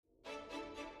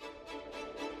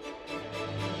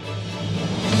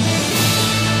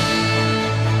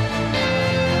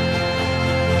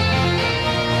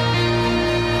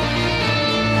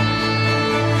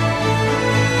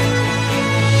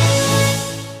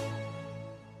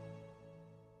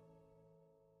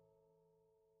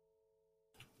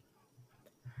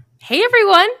Hey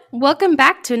everyone! Welcome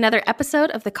back to another episode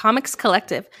of the Comics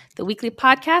Collective, the weekly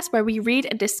podcast where we read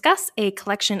and discuss a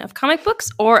collection of comic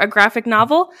books or a graphic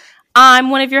novel. I'm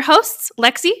one of your hosts,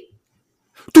 Lexi.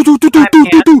 Oh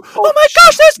my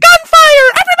gosh, there's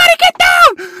gunfire! Everybody get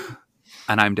down!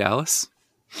 And I'm Dallas.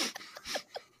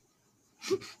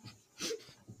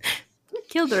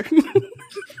 Killed her.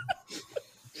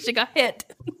 She got hit.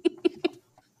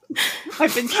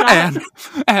 I've been shot.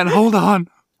 And hold on.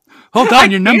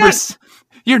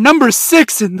 You're number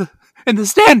 6 in the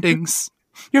standings.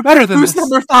 You're better than Who's this.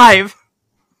 number 5?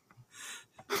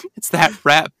 It's that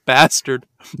rat bastard,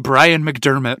 Brian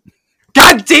McDermott.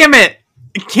 God damn it!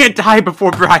 I can't die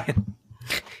before Brian.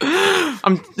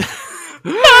 I'm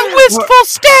wistful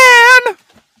Stan!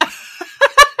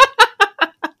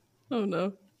 Oh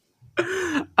no.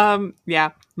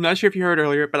 Yeah. I'm not sure if you heard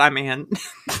earlier, but I'm Ann.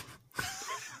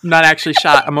 I'm not actually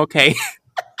shot. I'm okay.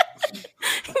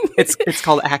 It's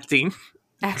called acting.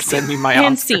 Send me my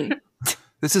and Oscar. scene.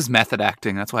 This is method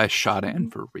acting. That's why I shot Ann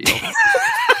for real.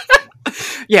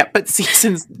 Yeah, but see,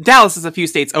 since Dallas is a few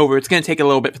states over, it's going to take a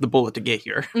little bit for the bullet to get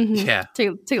here. Mm-hmm. Yeah. Take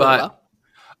a little But-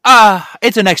 while.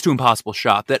 It's a next to impossible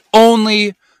shot that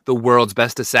only the world's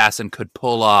best assassin could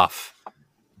pull off.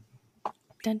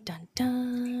 Dun dun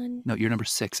dun. No, you're number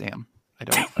 6, Am.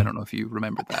 I don't know if you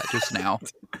remembered that just now.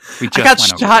 We I got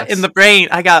went over shot this. in the brain.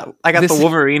 I got This- the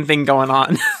Wolverine thing going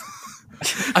on.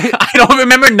 I don't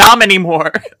remember Nom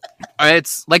anymore.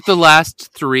 It's like the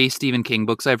last 3 Stephen King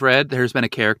books I've read. There's been a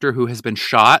character who has been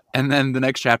shot, and then the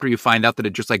next chapter you find out that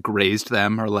it just like grazed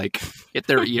them or like hit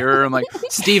their ear. I'm like,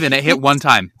 Stephen, it hit one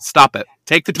time. Stop it.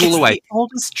 Take the tool It's away. the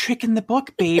oldest trick in the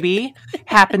book, baby.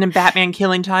 Happened in Batman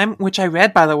Killing Time, which I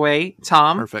read, by the way.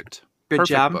 Tom, Perfect. good Perfect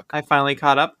job. book. I finally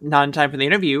caught up. Not in time for the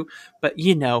interview, but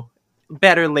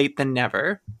better late than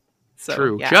never. So,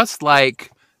 True. yeah. Just like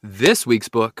this week's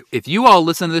book, if you all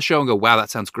listen to the show and go, wow,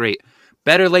 that sounds great.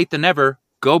 Better late than never.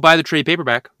 Go buy the trade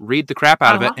paperback, read the crap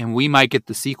out of it, and we might get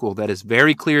the sequel that is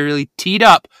very clearly teed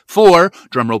up for,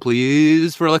 drumroll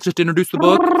please, for Alexis to introduce the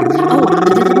book.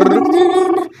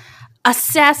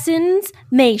 Assassin's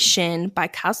Nation by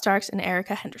Kyle Starks and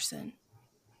Erica Henderson.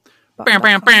 Bam,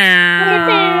 bam,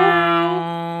 bam.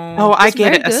 Oh, I It's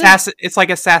get it. very good. It's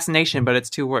like assassination, but it's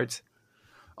 2 words.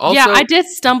 Also, Yeah, I did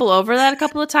stumble over that a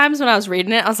couple of times when I was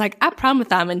reading it. I was like, I promise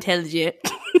I'm intelligent.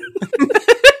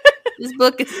 This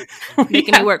book is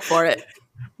making me work for it.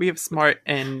 We have smart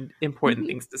and important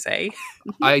things to say.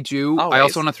 I do. I Always.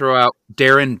 also want to throw out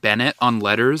Darren Bennett on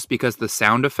letters because the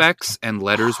sound effects and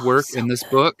letters work in this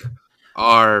book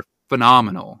are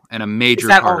phenomenal and a major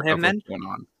that all part him of then? what's going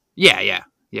on. Yeah.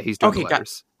 He's doing Okay, the got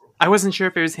letters. I wasn't sure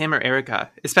if it was him or Erica,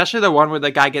 especially the one where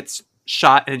the guy gets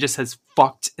shot and it just says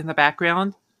 "fucked" in the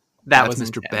background. That That's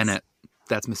was Mr. intense. Bennett.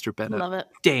 That's Mr. Bennett. Love it.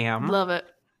 Damn. Love it.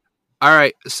 All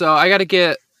right, so I got to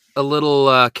get a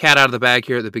little cat out of the bag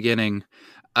here at the beginning.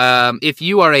 If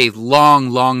you are a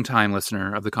long time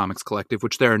listener of the Comics Collective,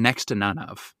 which there are next to none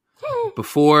of,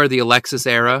 before the Alexis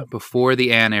era, before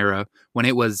the Ann era, when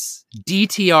it was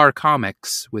DTR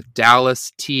Comics with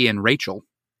Dallas, T, and Rachel,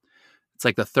 it's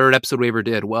like the 3rd episode we ever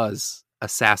did was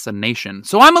Assassination.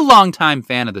 So I'm a longtime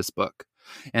fan of this book.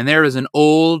 And there is an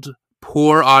old,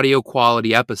 poor audio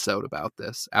quality episode about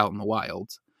this out in the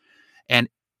wild. And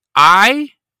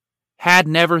I had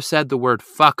never said the word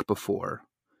fuck before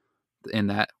in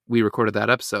that we recorded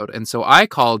that episode. And so I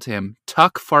called him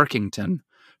Tuck Farkington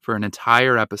for an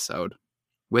entire episode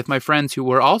with my friends who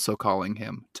were also calling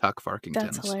him Tuck Farkington.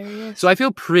 That's hilarious. So I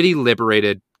feel pretty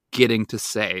liberated getting to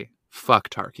say fuck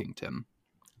Tarkington.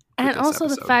 And this also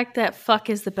the episode. fact that fuck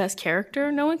is the best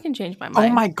character. No one can change my Oh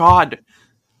mind. my god.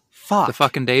 Fuck. The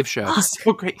fucking Dave show. He's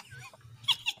so great.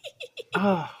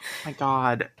 Oh my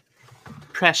god.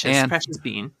 Precious And-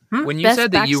 bean. When you Best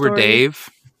said that you were backstory. Dave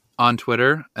on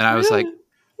Twitter, and I was like,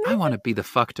 I want to be the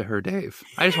fuck to her Dave.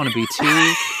 I just want to be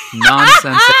 2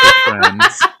 nonsensical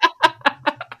friends.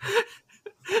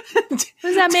 What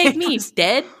does that make me?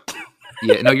 Dead?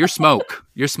 Yeah, no, you're smoke.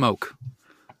 You're smoke.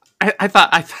 I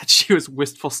thought she was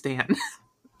wistful Stan.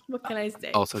 What can I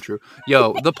say? Also true.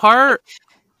 Yo, the part,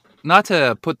 not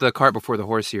to put the cart before the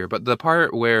horse here, but the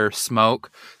part where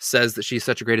Smoke says that she's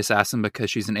such a great assassin because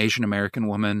she's an Asian American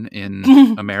woman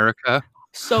in America.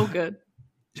 So good.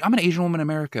 I'm an Asian woman in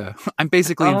America. I'm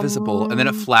basically invisible. And then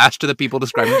it flashed to the people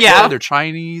describing, Yeah. they're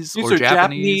Chinese These or are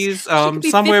Japanese. Japanese, be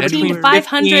somewhere 15 between to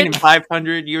 500. 15 and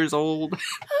 500 years old.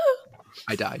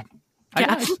 I died.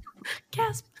 Gasp.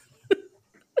 Gasp.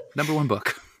 Number 1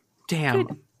 book. Damn.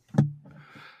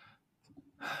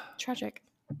 Tragic.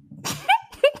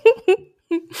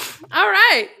 All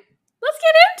right. Let's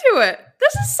get into it.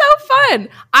 This is so fun.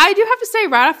 I do have to say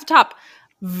right off the top,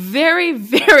 very,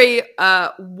 very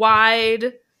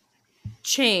wide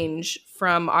change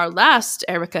from our last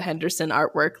Erica Henderson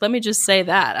artwork. Let me just say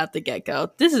that at the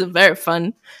get-go. This is a very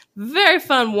fun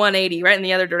 180 right in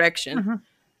the other direction.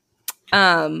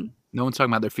 No one's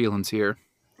talking about their feelings here.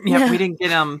 Yeah, we didn't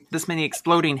get this many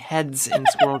exploding heads in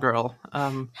Squirrel Girl. I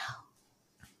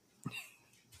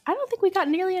don't think we got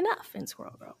nearly enough in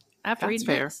Squirrel Girl after That's reading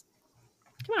fair. this.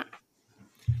 Come on.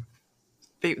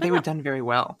 They were done very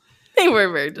well. They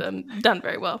were very done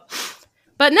very well.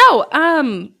 But no,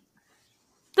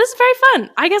 this is very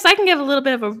fun. I guess I can give a little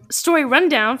bit of a story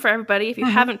rundown for everybody if you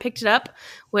haven't picked it up,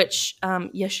 which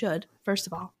you should. First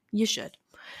of all, you should.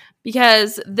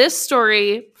 Because this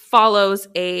story follows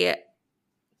a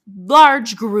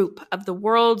large group of the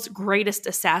world's greatest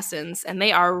assassins, and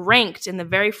they are ranked in the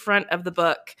very front of the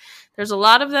book. There's a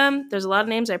lot of them. There's a lot of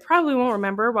names I probably won't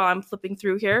remember while I'm flipping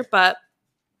through here, but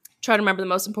try to remember the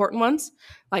most important ones,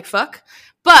 like fuck.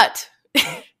 But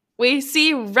we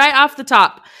see right off the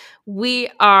top, we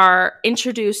are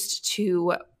introduced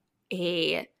to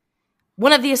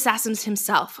one of the assassins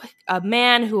himself, a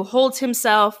man who holds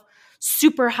himself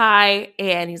super high,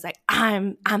 and he's like,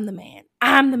 I'm the man.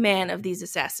 I'm the man of these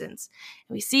assassins.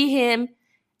 And we see him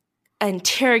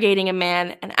interrogating a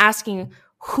man and asking,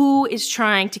 who is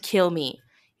trying to kill me?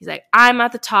 He's like, I'm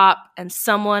at the top, and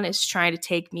someone is trying to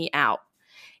take me out.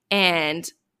 And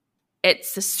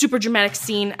it's a super dramatic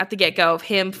scene at the get-go of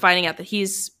him finding out that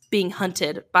he's being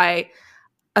hunted by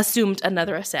assumed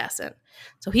another assassin.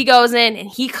 So he goes in and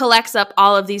he collects up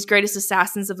all of these greatest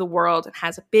assassins of the world and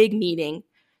has a big meeting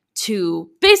to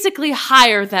basically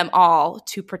hire them all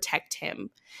to protect him.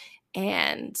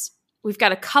 And we've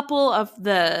got a couple of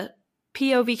the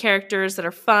POV characters that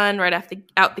are fun right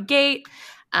out the gate.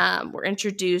 We're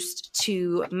introduced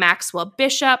to Maxwell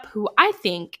Bishop, who I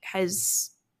think has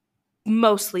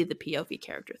mostly the POV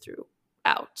character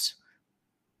throughout.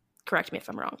 Correct me if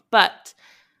I'm wrong, but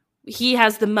he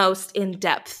has the most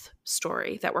in-depth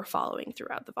story that we're following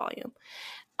throughout the volume.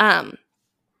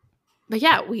 But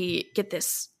yeah, we get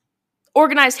this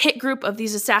organized hit group of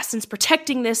these assassins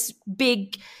protecting this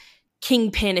big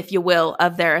kingpin, if you will,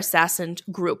 of their assassin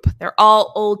group. They're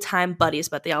all old-time buddies,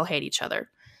 but they all hate each other.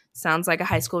 Sounds like a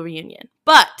high school reunion.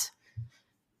 But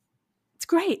it's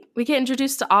great. We get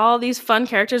introduced to all these fun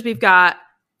characters. We've got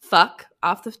Fuck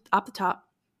off the top.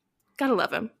 Gotta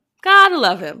love him. Gotta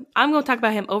love him. I'm going to talk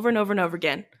about him over and over and over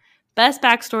again. Best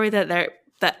backstory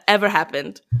that ever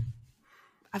happened.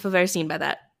 I feel very seen by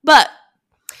that. But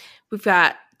we've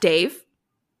got Dave.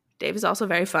 Dave is also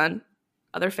very fun.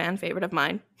 Other fan favorite of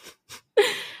mine.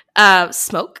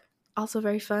 Smoke, also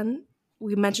very fun.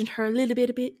 We mentioned her a little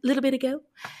bit ago.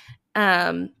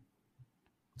 I'm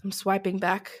swiping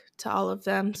back to all of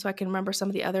them so I can remember some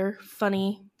of the other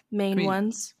funny main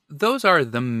ones. Those are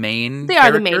the main They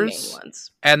characters. are the main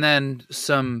ones. And then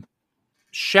some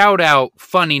shout out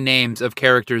funny names of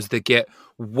characters that get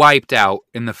wiped out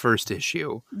in the first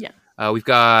issue. Yeah. We've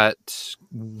got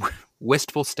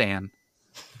Wistful Stan,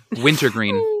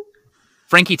 Wintergreen,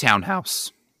 Frankie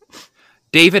Townhouse,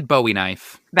 David Bowie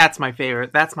Knife. That's my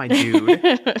favorite. That's my dude.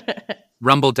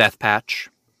 Rumble Deathpatch,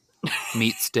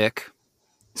 Meat Stick,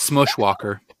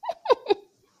 Smushwalker,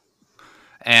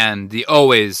 and the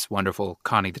always wonderful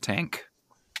Connie the Tank.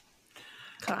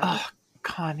 Connie. Oh,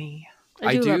 Connie.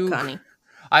 I do love Connie.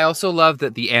 I also love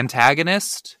that the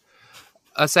antagonist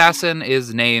assassin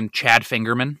is named Chad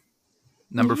Fingerman.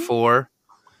 Number 4.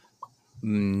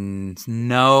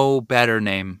 No better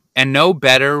name. And no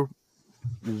better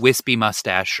wispy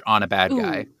mustache on a bad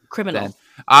guy. Criminal.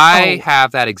 I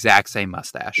have that exact same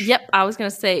mustache. Yep, I was going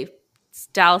to say it's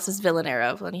Dallas's villain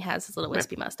arrow when he has his little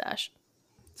wispy mustache.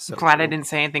 So Glad cool. I didn't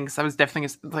say anything because I was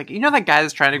definitely like, you know, that guy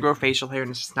that's trying to grow facial hair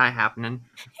and it's just not happening.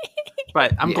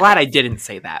 But I'm glad I didn't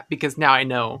say that because now I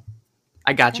know.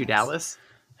 I got you, Dallas.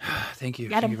 Thank you.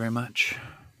 Got Thank him. you very much.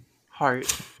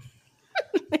 Heart.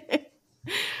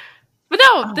 But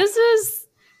no, this is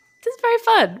very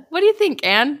fun. What do you think,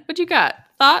 Anne? What you got?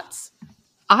 Thoughts?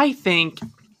 I think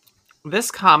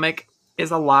this comic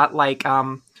is a lot like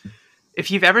if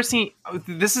you've ever seen,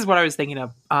 this is what I was thinking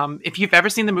of. If you've ever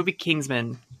seen the movie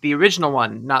Kingsman, the original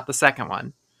one, not the second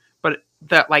one, but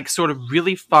that like sort of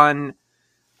really fun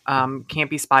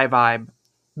campy spy vibe.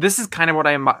 This is kind of what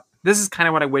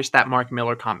I wish that Mark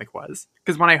Miller comic was.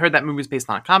 Because when I heard that movie was based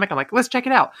on a comic, I'm like, let's check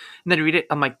it out. And then read it.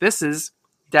 I'm like, this is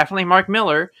definitely Mark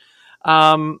Miller.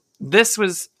 This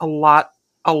was a lot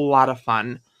of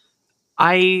fun.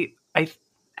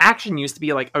 Action used to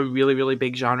be like a really, really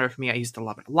big genre for me. I used to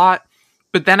love it a lot.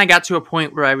 But then I got to a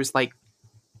point where I was like,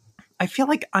 I feel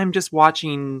like I'm just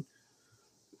watching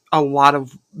a lot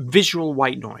of visual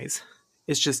white noise.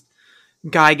 It's just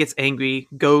guy gets angry,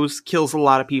 goes, kills a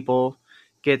lot of people,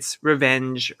 gets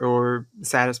revenge or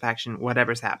satisfaction,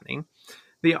 whatever's happening.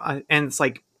 And it's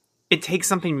like, it takes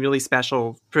something really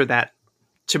special for that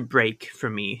to break for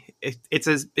me. It's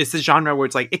a genre where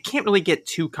it's like, it can't really get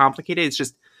too complicated. It's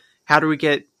just, how do we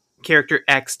get character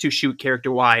X to shoot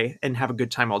character Y and have a good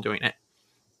time while doing it?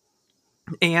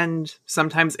 And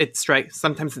sometimes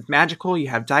sometimes it's magical. You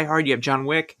have Die Hard, you have John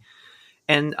Wick,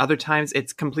 and other times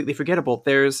it's completely forgettable.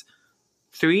 There's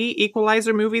 3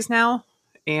 Equalizer movies now,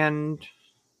 and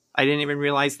I didn't even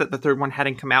realize that the third one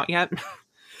hadn't come out yet.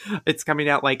 It's coming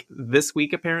out like this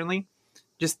week, apparently.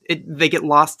 They get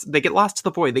lost to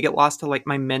the void. They get lost to like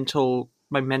my mental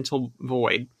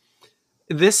void.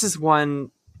 This is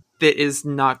one that is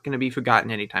not going to be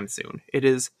forgotten anytime soon. It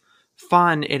is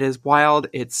fun. It is wild.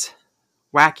 It's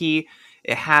wacky.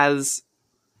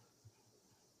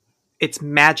 It's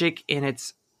magic, and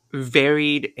it's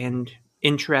varied and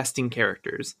interesting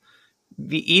characters.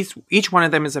 Each one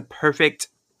of them is a perfect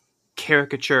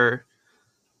caricature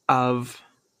of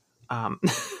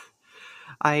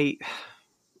I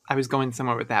was going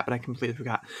somewhere with that, but I completely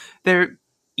forgot. They're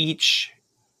each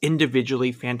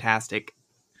individually fantastic.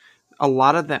 A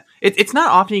lot of them, it's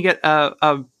not often you get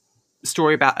a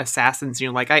story about assassins and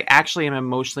you're like, I actually am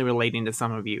emotionally relating to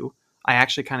some of you. I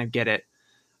actually kind of get it.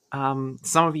 Some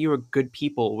of you are good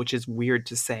people, which is weird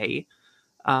to say.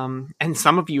 And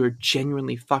some of you are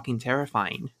genuinely fucking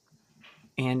terrifying.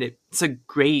 And it's a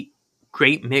great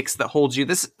mix that holds you.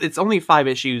 It's only 5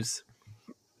 issues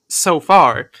so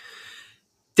far.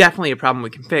 Definitely a problem we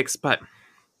can fix, but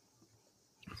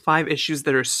 5 issues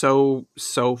that are so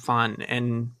fun,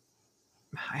 and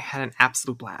I had an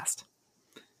absolute blast.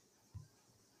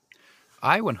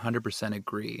 I 100%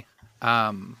 agree.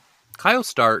 Kyle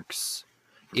Starks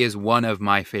is one of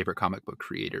my favorite comic book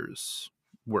creators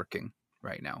working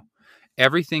right now.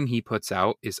 Everything he puts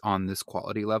out is on this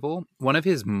quality level. One of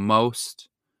his most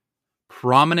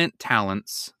prominent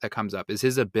talents that comes up is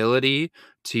his ability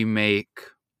to make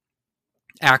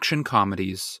action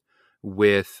comedies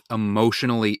with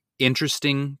emotionally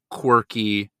interesting,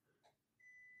 quirky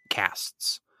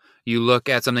casts. You look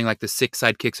at something like the 6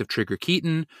 Sidekicks of Trigger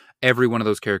Keaton, every one of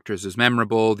those characters is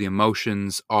memorable. The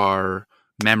emotions are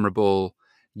memorable.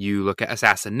 You look at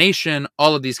Assassination,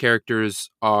 all of these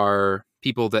characters are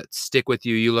people that stick with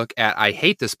you. You look at I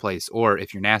Hate This Place, or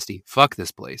if you're nasty, Fuck This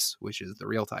Place, which is the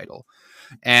real title.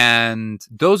 And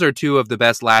those are 2 of the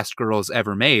best last girls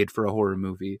ever made for a horror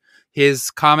movie.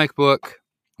 His comic book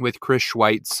with Chris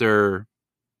Schweitzer,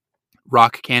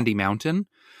 Rock Candy Mountain,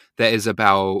 that is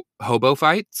about hobo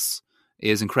fights,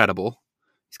 is incredible.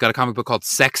 He's got a comic book called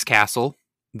Sex Castle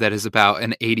that is about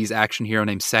an 80s action hero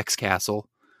named Sex Castle,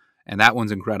 and that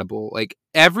one's incredible. Like,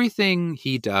 everything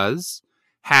he does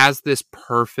has this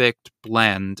perfect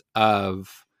blend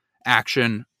of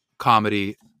action,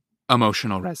 comedy,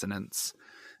 emotional resonance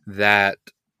that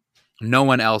no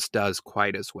one else does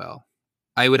quite as well.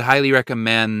 I would highly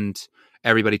recommend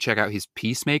everybody check out his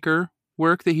Peacemaker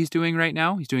work that he's doing right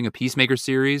now. He's doing a Peacemaker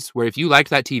series where, if you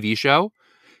liked that TV show,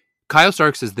 Kyle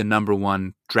Starks is the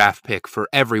 #1 draft pick for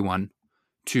everyone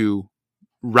to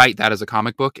write that as a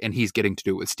comic book, and he's getting to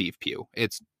do it with Steve Pugh.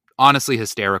 It's honestly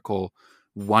hysterical,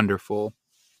 wonderful.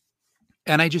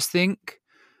 And I just think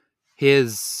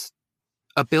his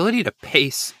ability to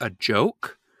pace a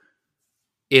joke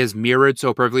is mirrored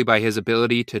so perfectly by his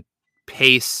ability to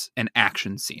pace an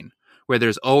action scene, where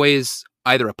there's always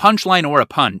either a punchline or a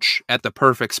punch at the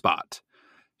perfect spot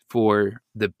for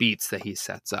the beats that he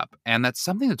sets up. And that's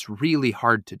something that's really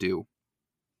hard to do.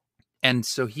 And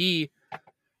so he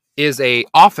is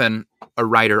often a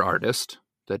writer-artist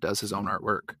that does his own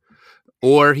artwork.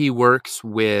 Or he works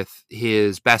with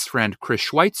his best friend, Chris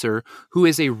Schweitzer, who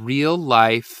is a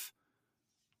real-life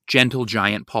gentle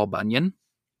giant Paul Bunyan.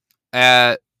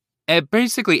 At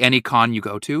basically any con you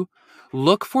go to,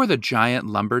 look for the giant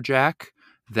lumberjack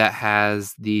that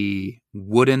has the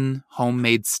wooden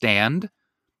homemade stand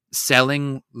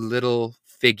selling little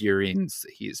figurines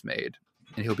that he's made.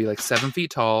 And he'll be like 7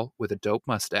 feet tall with a dope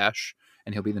mustache,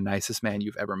 and he'll be the nicest man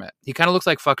you've ever met. He kind of looks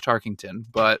like Fuck Tarkington,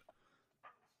 but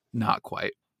not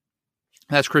quite.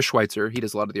 That's Chris Schweitzer. He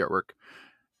does a lot of the artwork.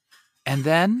 And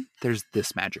then there's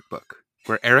this magic book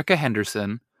where Erica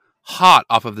Henderson, hot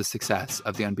off of the success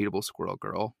of The Unbeatable Squirrel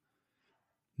Girl,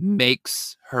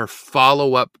 makes her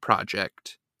follow-up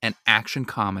project an action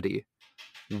comedy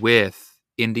with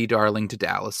indie darling to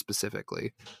Dallas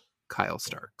specifically, Kyle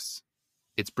Starks.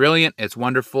 It's brilliant. It's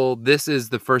wonderful. This is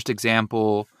the first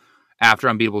example after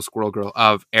Unbeatable Squirrel Girl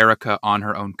of Erica on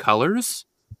her own colors.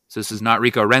 So this is not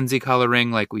Rico Renzi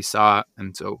coloring like we saw.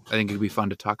 And so I think it'd be fun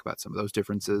to talk about some of those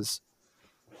differences.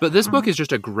 But this book is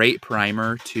just a great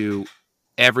primer to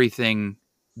everything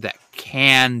that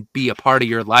can be a part of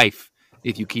your life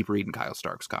if you keep reading Kyle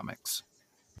Stark's comics.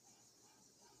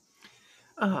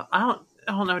 I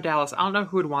don't know, Dallas. I don't know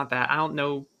who would want that. I don't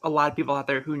know a lot of people out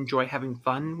there who enjoy having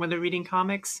fun when they're reading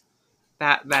comics.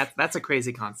 That's a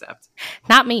crazy concept.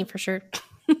 Not me, for sure.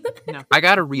 No. I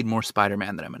got to read more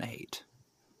Spider-Man that I'm going to hate.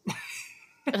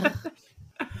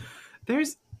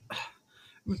 There's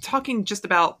talking just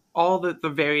about all the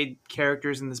varied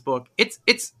characters in this book.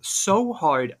 It's so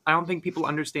hard. I don't think people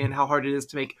understand how hard it is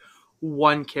to make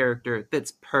one character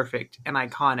that's perfect and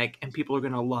iconic and people are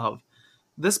going to love.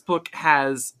 This book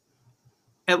has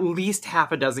at least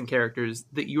half a dozen characters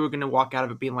that you are going to walk out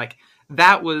of it being like,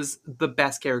 that was the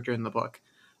best character in the book.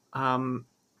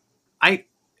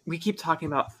 We keep talking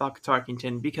about Fuck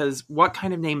Tarkington because what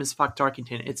kind of name is Fuck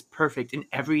Tarkington? It's perfect in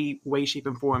every way, shape,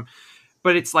 and form.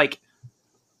 But it's like,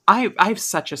 I have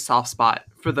such a soft spot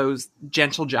for those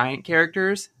gentle giant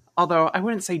characters. Although I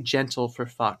wouldn't say gentle for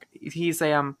Fuck. He's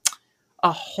a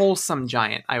wholesome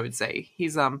giant, I would say.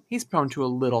 He's prone to a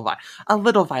little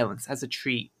violence as a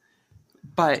treat.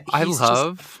 But I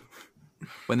love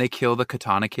when they kill the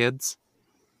Katana kids.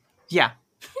 Yeah.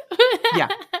 Yeah.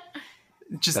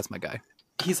 That's my guy.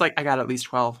 He's like, I got at least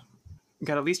 12. I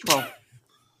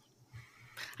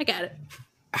got it.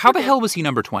 How the hell was he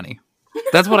number 20?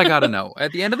 That's what I got to know.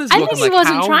 At the end of this I book, think I'm like, he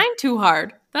wasn't how? trying too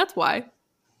hard. That's why.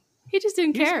 He just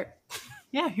didn't care.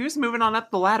 Yeah, he was moving on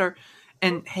up the ladder.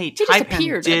 And hey, He just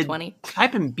appeared at 20.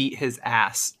 Taipan beat his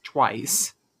ass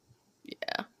twice.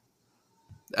 Yeah.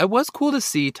 It was cool to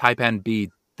see Taipan be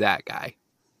that guy.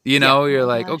 You know, you're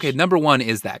like, gosh. okay, number one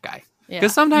is that guy. Because Yeah.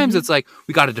 sometimes it's like,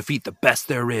 we got to defeat the best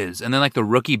there is. And then like the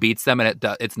rookie beats them and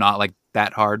it's not like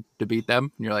that hard to beat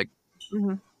them. And you're like,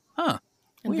 huh,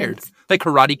 And weird. then Like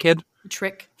Karate Kid.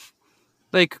 Trick.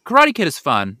 Like Karate Kid is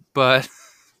fun, but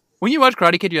when you watch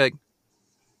Karate Kid, you're like,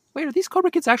 wait, are these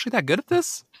Cobra Kids actually that good at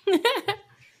this?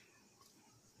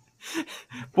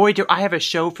 Boy, do I have a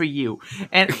show for you.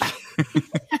 And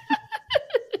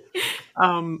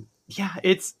yeah,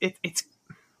 it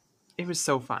was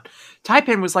so fun.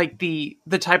 Taipan was like the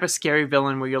type of scary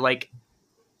villain where you're like,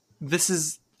 this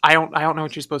is I don't know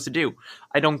what you're supposed to do.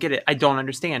 I don't get it. I don't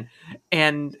understand.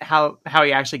 And how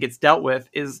he actually gets dealt with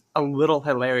is a little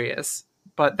hilarious.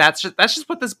 But that's just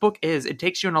what this book is. It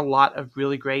takes you in a lot of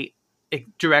really great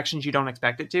directions you don't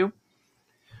expect it to.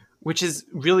 Which is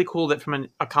really cool that from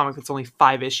a comic that's only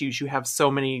 5 issues, you have so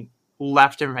many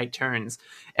left and right turns.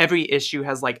 Every issue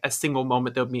has like a single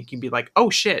moment that'll make you be like,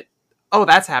 oh shit. Oh,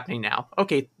 that's happening now.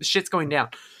 Okay, the shit's going down.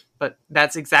 But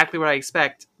that's exactly what I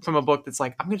expect from a book that's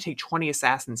like, I'm going to take 20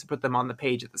 assassins and put them on the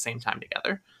page at the same time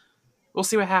together. We'll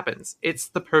see what happens. It's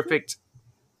the perfect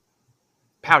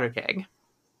powder keg.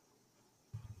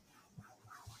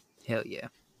 Hell yeah.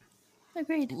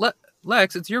 Agreed.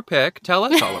 Lex, it's your pick. Tell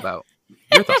us all about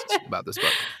your thoughts about this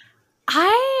book.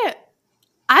 I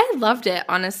loved it,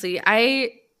 honestly.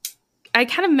 I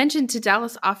kind of mentioned to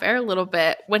Dallas off air a little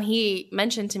bit when he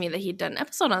mentioned to me that he'd done an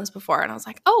episode on this before. And I was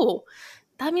like, oh,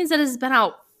 that means that it's been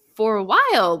out for a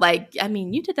while. Like, I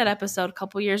mean, you did that episode a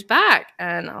couple years back.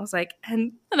 And I was like,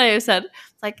 and I said,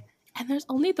 like, and there's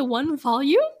only the one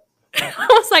volume? I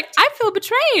was like, I feel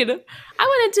betrayed. I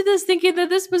went into this thinking that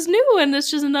this was new and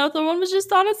this just another one was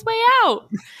just on its way out.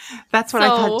 That's what I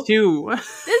thought too.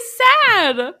 It's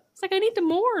sad. It's like I need to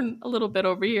mourn a little bit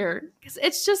over here because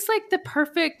it's just like the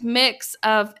perfect mix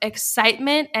of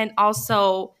excitement and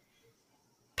also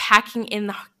packing in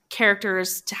the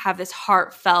characters to have this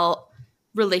heartfelt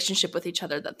relationship with each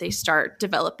other that they start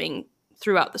developing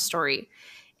throughout the story.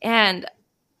 And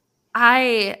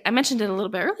I mentioned it a little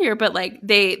bit earlier, but like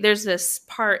there's this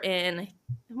part in,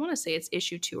 I want to say it's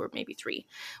issue 2 or maybe 3,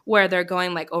 where they're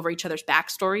going like over each other's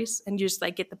backstories and you just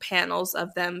like get the panels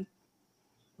of them,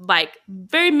 like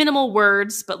very minimal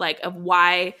words, but like of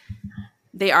why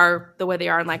they are the way they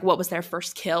are and like what was their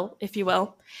first kill, if you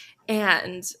will.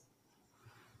 And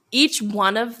each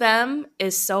one of them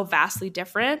is so vastly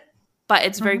different, but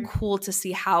it's very cool to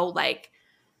see how like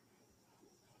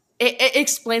it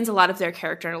explains a lot of their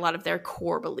character and a lot of their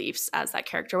core beliefs as that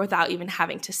character without even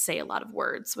having to say a lot of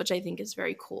words, which I think is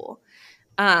very cool.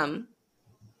 Like,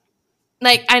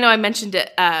 I know I mentioned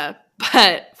it,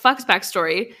 but Fuck's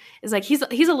backstory is like he's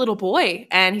a little boy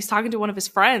and he's talking to one of his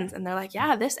friends and they're like,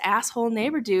 yeah, this asshole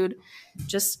neighbor dude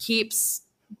just keeps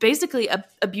basically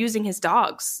abusing his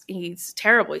dogs. He's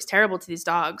terrible to these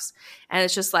dogs. And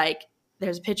it's just like,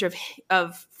 there's a picture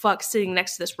of Fuck sitting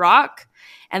next to this rock.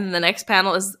 And then the next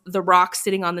panel is the rock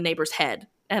sitting on the neighbor's head.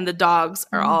 And the dogs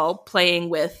are all playing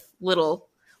with little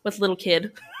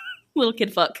kid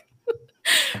Fuck.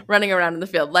 running around in the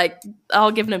field, like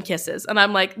all giving him kisses. And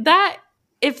I'm like, that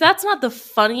if that's not the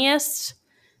funniest,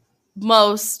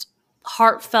 most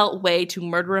heartfelt way to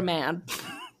murder a man,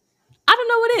 I don't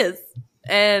know what is.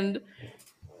 And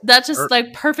that just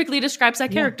like perfectly describes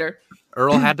that character.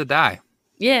 Earl had to die.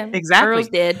 Yeah, Exactly. Earl's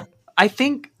dead. I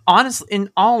think, honestly, in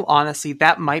all honesty,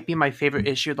 that might be my favorite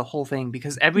issue of the whole thing,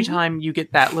 because every time you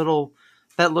get that little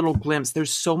glimpse,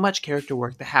 there's so much character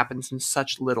work that happens in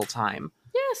such little time.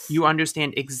 Yes. You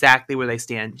understand exactly where they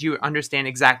stand. You understand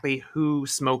exactly who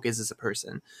Smoke is as a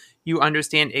person. You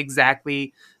understand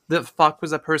exactly that Fuck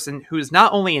was a person who is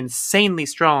not only insanely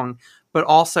strong, but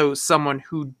also someone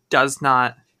who does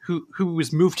not, who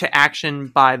was moved to action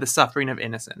by the suffering of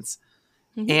innocence.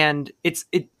 And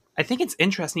I think it's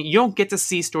interesting. You don't get to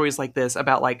see stories like this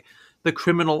about like the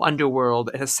criminal underworld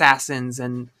and assassins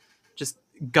and just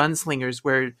gunslingers,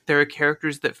 where there are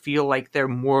characters that feel like they're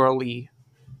morally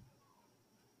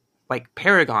like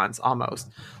paragons almost.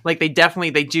 Like they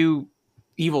do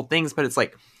evil things, but it's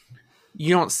like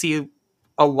you don't see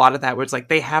a lot of that where it's like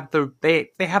they have the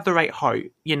right heart,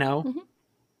 you know?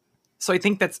 So I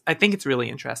think it's really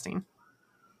interesting.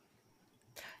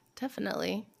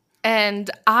 Definitely. And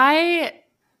I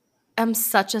am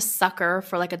such a sucker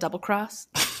for like a double cross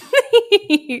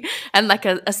and like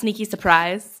a sneaky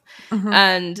surprise.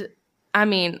 And I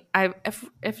mean,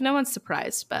 if no one's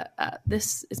surprised, but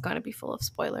this is going to be full of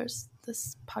spoilers,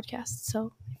 this podcast.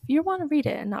 So if you want to read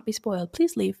it and not be spoiled,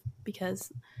 please leave,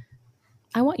 because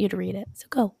I want you to read it. So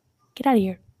go, get out of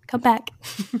here, come back.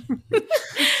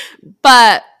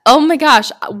 But oh my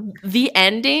gosh, the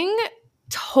ending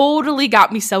totally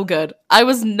got me so good. I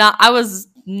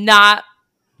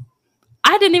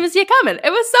didn't even see it coming. It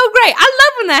was so great. I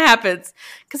love when that happens,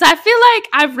 because I feel like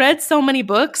I've read so many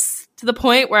books to the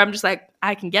point where I'm just like,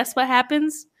 I can guess what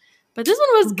happens. But this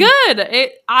one was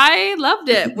good. I loved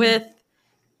it, with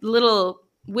little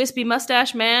wispy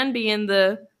mustache man being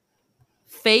the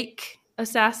fake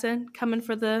assassin coming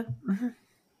for the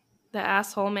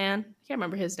asshole man. I can't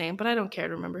remember his name, but I don't care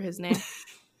to remember his name.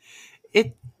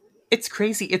 It's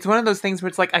crazy. It's one of those things where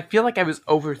it's like I feel like I was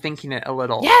overthinking it a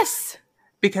little. Yes.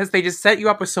 Because they just set you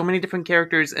up with so many different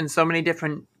characters and so many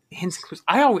different hints and clues.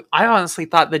 I honestly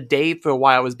thought that Dave for a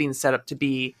while was being set up to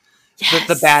be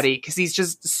the baddie, because he's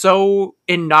just so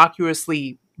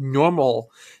innocuously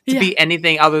normal to be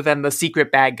anything other than the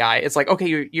secret bad guy. It's like, okay,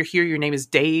 you're here, your name is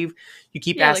Dave. You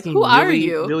keep asking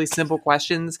really simple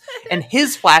questions. And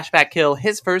his flashback kill,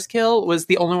 his first kill, was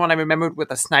the only one I remembered with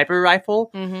a sniper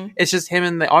rifle. It's just him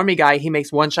and the army guy. He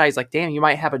makes one shot. He's like, damn, you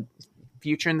might have a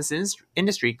future in this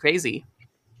industry. Crazy.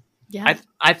 Yeah.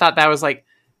 I thought that was like,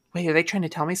 wait, are they trying to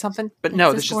tell me something? But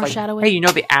no, it's just like, hey, you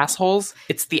know the assholes?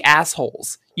 It's the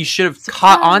assholes. You should have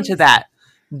caught on to that,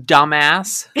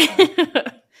 dumbass.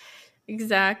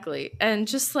 Exactly. And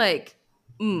just like,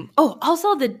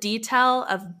 also the detail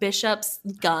of Bishop's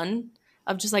gun,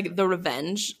 of just like the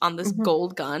revenge on this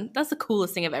gold gun. That's the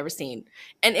coolest thing I've ever seen.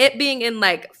 And it being in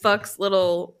like Fuck's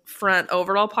little front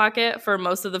overall pocket for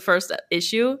most of the first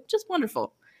issue, just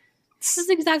wonderful. This is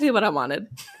exactly what I wanted.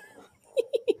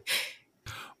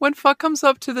 When Fuck comes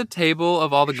up to the table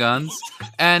of all the guns,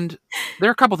 and there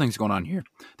are a couple things going on here.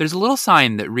 There's a little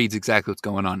sign that reads exactly what's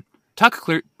going on.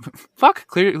 Fuck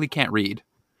clearly can't read.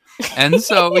 And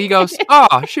so he goes,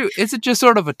 oh, shoot, is it just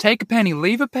sort of a take a penny,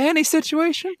 leave a penny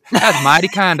situation? That's mighty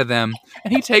kind of them.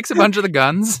 And he takes a bunch of the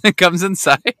guns and comes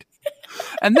inside.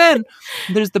 And then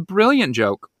there's the brilliant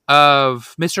joke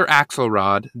of Mr.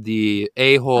 Axelrod, the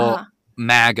a-hole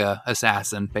MAGA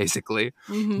assassin, basically,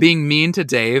 being mean to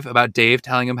Dave about Dave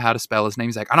telling him how to spell his name.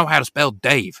 He's like, I know how to spell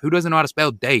Dave. Who doesn't know how to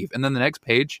spell Dave? And then the next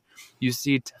page, you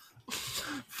see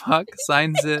Fuck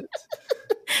signs it.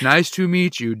 Nice to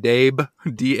meet you, Dabe.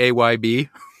 D-A-Y-B.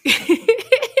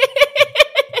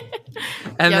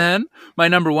 And then my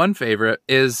number one favorite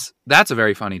is, that's a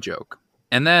very funny joke.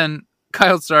 And then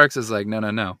Kyle Starks is like,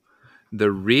 no.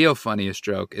 The real funniest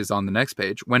joke is on the next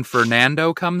page. When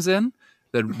Fernando comes in,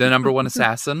 the number one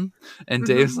assassin, and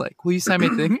Dave's like, will you sign me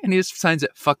a thing? And he just signs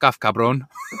it, fuck off, cabron.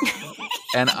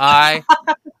 And I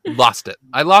lost it.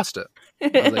 I was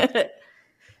like,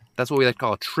 that's what we like to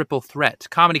call a triple threat.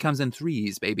 Comedy comes in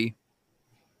threes, baby.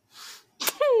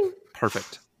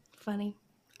 Perfect. Funny.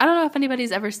 I don't know if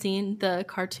anybody's ever seen the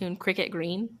cartoon Cricket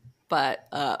Green, but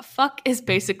Fuck is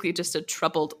basically just a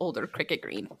troubled older Cricket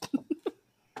Green.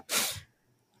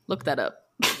 Look that up.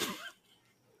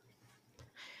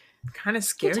 Kind of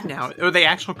scared now. Are they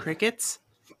actual crickets?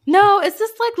 No, it's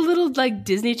this like little like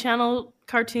Disney Channel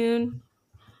cartoon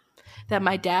that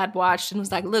my dad watched and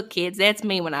was like, look, kids, that's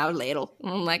me when I was little.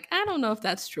 And I'm like, I don't know if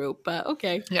that's true, but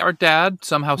okay. Yeah, our dad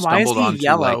somehow stumbled onto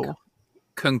yellow? like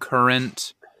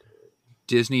concurrent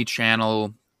Disney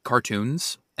Channel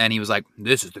cartoons, and he was like,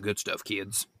 "This is the good stuff,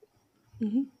 kids."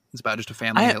 Mm-hmm. It's about just a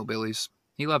family of hillbillies.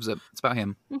 He loves it. It's about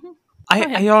him. Mm-hmm.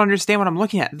 I don't understand what I'm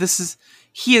looking at.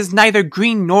 He is neither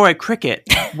green nor a cricket.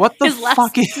 What the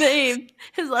fuck is name?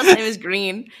 His last name is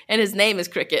Green, and his name is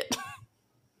Cricket.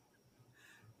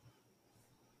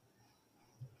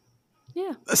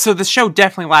 Yeah. So the show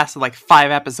definitely lasted like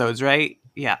 5 episodes, right?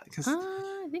 Yeah.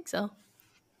 I think so.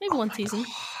 Maybe one season.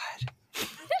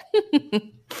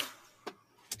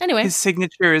 Anyway. His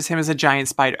signature is him as a giant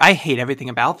spider. I hate everything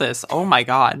about this. Oh my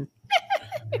god.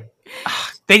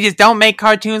 They just don't make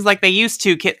cartoons like they used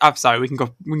to. I'm sorry, we can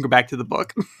go back to the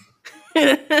book.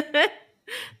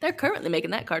 They're currently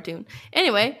making that cartoon.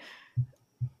 Anyway.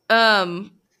 Oh,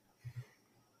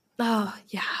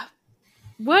 yeah.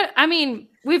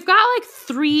 We've got like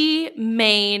 3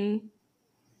 main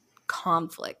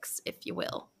conflicts, if you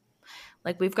will.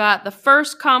 Like, we've got the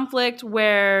first conflict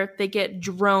where they get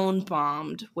drone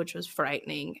bombed, which was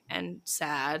frightening and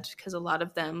sad because a lot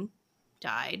of them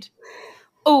died.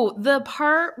 Oh, the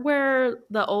part where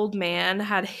the old man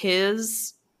had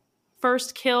his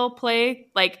first kill play,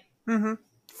 like,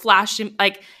 flashing,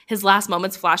 like, his last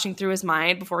moments flashing through his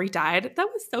mind before he died. That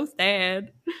was so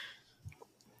sad.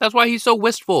 That's why he's so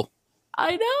wistful.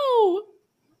 I know.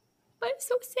 But it's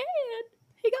so sad.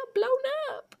 He got blown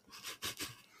up.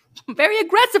 Very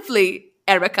aggressively,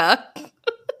 Erica.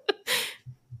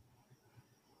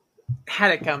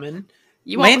 Had it coming.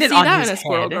 You won't see that in a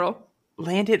Squirrel Girl.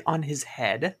 Landed on his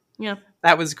head. Yeah.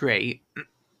 That was great.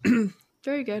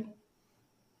 Very good.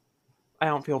 I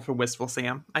don't feel for wistful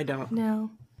Sam. I don't. No.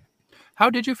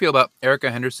 How did you feel about Erica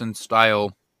Henderson's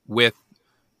style with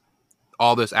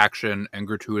all this action and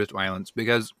gratuitous violence?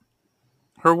 Because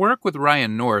her work with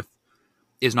Ryan North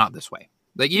is not this way.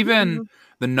 Like, even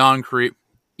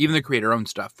even the creator-owned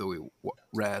stuff that we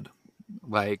read,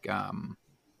 like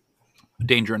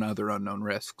Danger and Other Unknown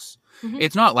Risks,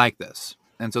 it's not like this.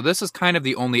 And so this is kind of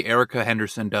the only Erica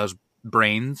Henderson does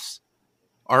brains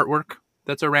artwork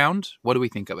that's around. What do we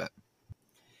think of it?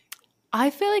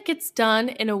 I feel like it's done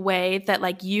in a way that,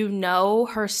 like,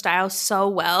 her style so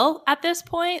well at this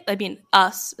point. I mean,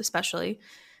 us especially.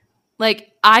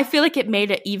 Like, I feel like it made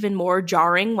it even more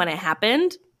jarring when it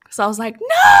happened. So I was like,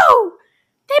 no!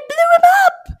 They blew him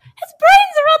up! His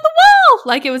brains are on the wall!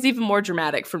 Like, it was even more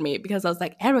dramatic for me because I was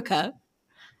like, Erica,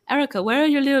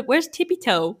 where's Tippy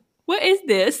Toe? What is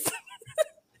this?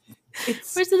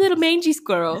 Where's the little mangy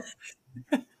squirrel?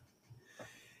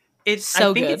 It's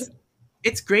so good.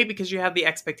 It's great because you have the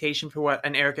expectation for what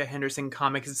an Erica Henderson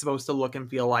comic is supposed to look and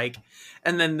feel like.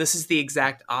 And then this is the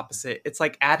exact opposite. It's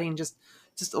like adding just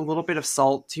a little bit of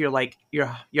salt to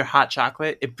your hot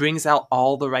chocolate. It brings out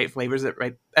all the right flavors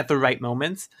at the right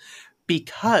moments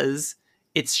because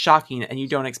it's shocking and you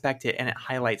don't expect it, and it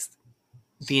highlights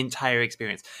the entire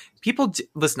experience. People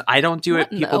listen, I don't do it.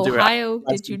 People do it. Ohio,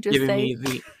 did you just say?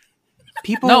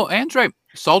 People. No, Anne's right.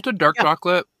 Salted dark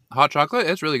chocolate, hot chocolate,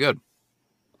 it's really good.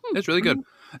 It's really good.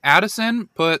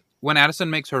 When Addison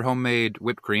makes her homemade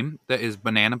whipped cream that is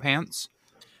banana pants,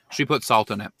 she puts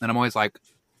salt in it. And I'm always like,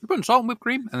 you're putting salt in whipped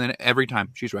cream? And then every time,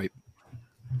 she's right.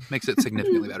 Makes it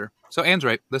significantly better. So Anne's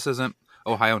right. This isn't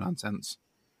Ohio nonsense.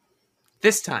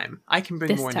 This time. I can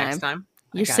bring more next time.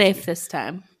 You're safe this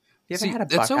time. You ever had a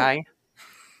Buckeye?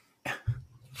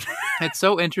 It's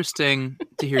so interesting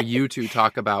to hear you two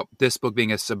talk about this book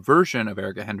being a subversion of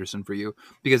Erica Henderson for you,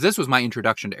 because this was my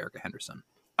introduction to Erica Henderson.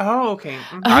 Oh, okay.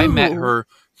 Mm-hmm. I met her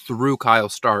through Kyle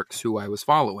Starks, who I was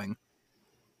following.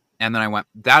 And then I went,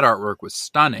 that artwork was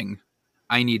stunning.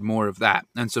 I need more of that.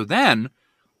 And so then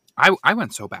I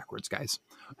went so backwards, guys.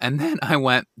 And then I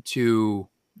went to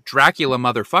Dracula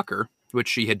Motherfucker, which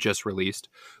she had just released,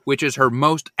 which is her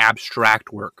most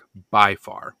abstract work by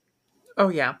far. Oh,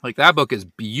 yeah. Like, that book is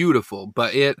beautiful,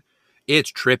 but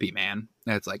it's trippy, man.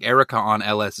 It's like Erica on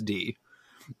LSD.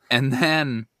 And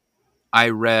then I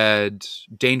read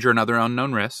Danger and Other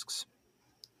Unknown Risks,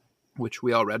 which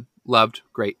we all read, loved,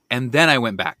 great. And then I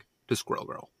went back to Squirrel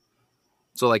Girl.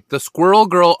 So, like, the Squirrel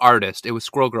Girl artist, it was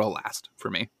Squirrel Girl last for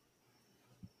me.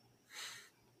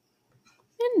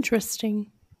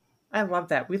 Interesting. I love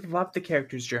that. We love the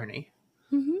character's journey.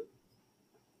 Mm-hmm.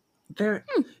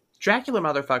 Dracula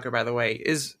Motherfucker, by the way,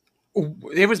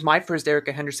 it was my first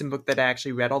Erica Henderson book that I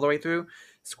actually read all the way through.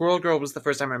 Squirrel Girl was the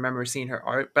first time I remember seeing her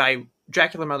art, but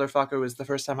Dracula Motherfucker was the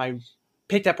first time I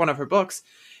picked up one of her books,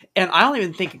 and I don't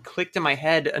even think it clicked in my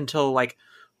head until like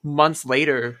months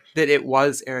later that it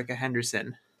was Erica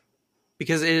Henderson,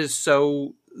 because it is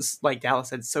so, like Dallas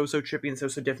said, so trippy and so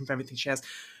different from everything she has.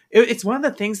 It's one of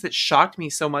the things that shocked me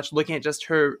so much looking at just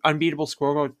her Unbeatable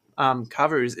Squirrel Girl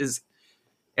covers is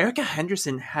Erica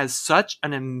Henderson has such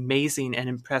an amazing and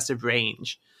impressive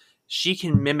range. She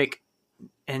can mimic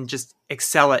and just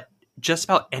excel at just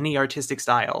about any artistic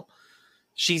style.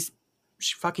 She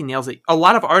fucking nails it. A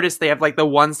lot of artists, they have like the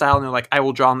one style and they're like, I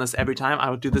will draw on this every time. I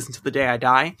will do this until the day I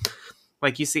die.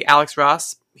 Like you see Alex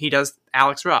Ross, he does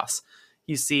Alex Ross.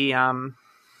 You see Ivan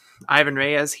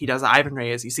Reyes, he does Ivan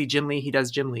Reyes. You see Jim Lee, he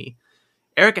does Jim Lee.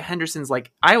 Erica Henderson's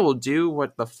like, I will do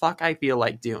what the fuck I feel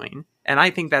like doing. And I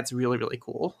think that's really, really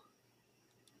cool.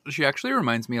 She actually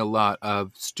reminds me a lot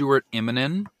of Stuart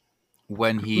Immonen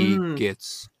when he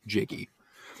gets jiggy.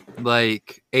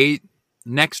 Like,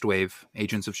 Next Wave,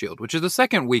 Agents of S.H.I.E.L.D., which is the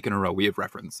second week in a row we have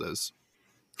referenced this,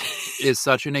 is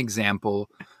such an example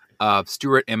of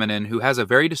Stuart Immonen, who has a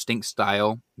very distinct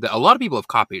style that a lot of people have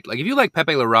copied. Like, if you like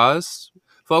Pepe Larraz,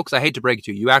 folks, I hate to break it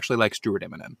to you, you actually like Stuart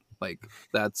Immonen. Like,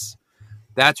 that's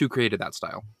who created that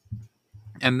style.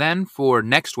 And then for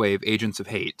Next Wave, Agents of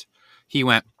Hate, he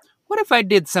went, what if I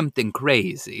did something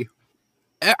crazy?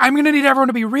 I'm going to need everyone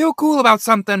to be real cool about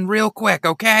something real quick,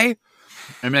 okay?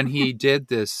 And then he did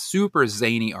this super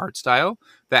zany art style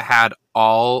that had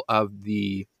all of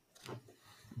the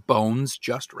bones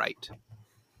just right.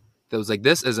 That was like,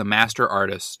 this is a master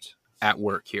artist at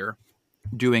work here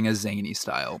doing a zany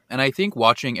style. And I think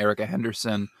watching Erica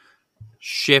Henderson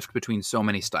shift between so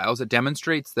many styles, it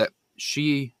demonstrates that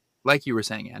she, like you were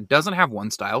saying, Anne, doesn't have one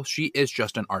style. She is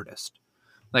just an artist.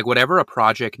 Like, whatever a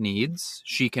project needs,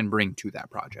 she can bring to that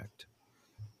project.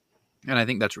 And I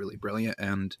think that's really brilliant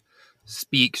and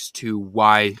speaks to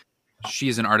why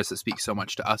she's an artist that speaks so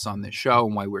much to us on this show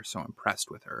and why we're so impressed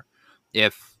with her.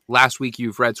 If last week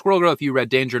you've read Squirrel Girl, if you read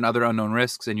Danger and Other Unknown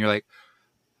Risks, and you're like,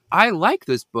 I like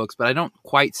this books, but I don't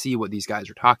quite see what these guys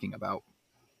are talking about.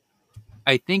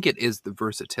 I think it is the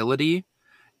versatility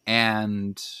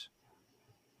and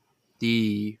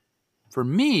for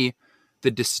me,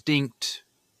 the distinct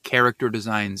character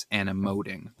designs and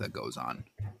emoting that goes on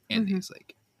in these.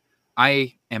 Like,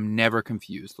 I am never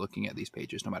confused looking at these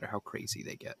pages, no matter how crazy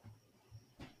they get,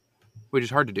 which is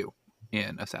hard to do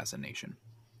in Assassination.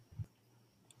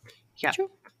 Yeah. True.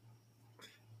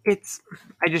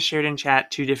 I just shared in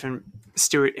chat 2 different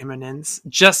Stuart Immonens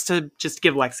just to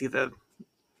give Lexi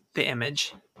the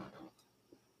image.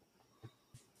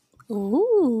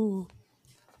 Ooh.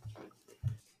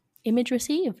 Image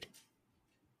received.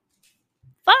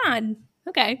 Fun.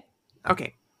 Okay.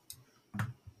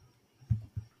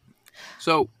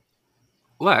 So,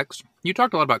 Lex, you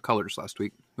talked a lot about colors last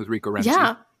week with Rico Renzi.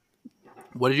 Yeah.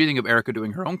 What did you think of Erica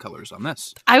doing her own colors on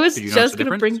this? I was just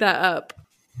going to bring that up.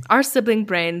 Our sibling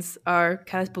brains are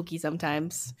kind of spooky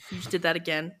sometimes. You just did that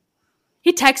again.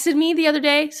 He texted me the other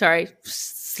day. Sorry,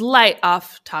 slight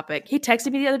off topic. He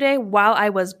texted me the other day while I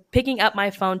was picking up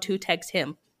my phone to text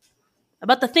him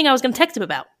about the thing I was going to text him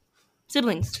about.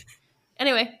 Siblings.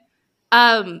 Anyway,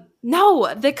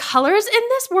 no, the colors in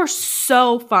this were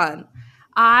so fun.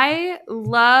 I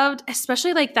loved,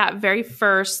 especially like that very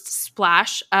first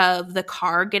splash of the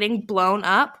car getting blown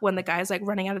up when the guy's like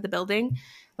running out of the building.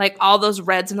 Like, all those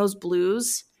reds and those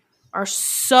blues are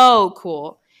so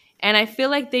cool. And I feel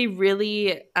like they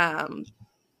really, I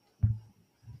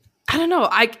don't know.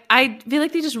 I feel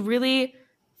like they just really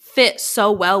fit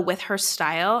so well with her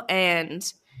style. And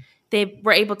they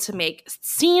were able to make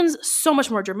scenes so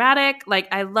much more dramatic. Like,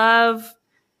 I don't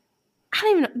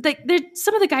even know. Like,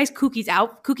 some of the guys' kooky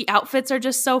outfits are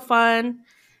just so fun.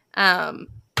 Yeah,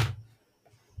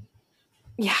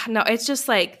 no, it's just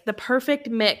like the perfect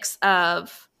mix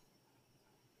of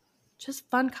just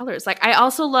fun colors. Like, I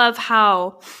also love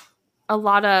how a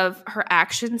lot of her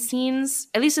action scenes,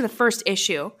 at least in the first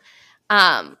issue,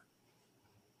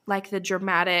 like the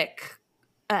dramatic,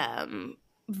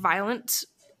 violent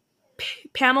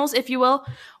panels, if you will,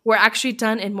 were actually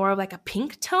done in more of like a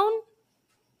pink tone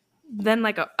than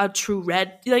like a true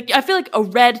red. Like, I feel like a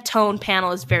red tone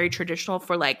panel is very traditional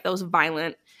for like those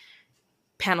violent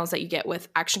panels that you get with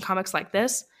action comics like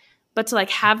this. But to like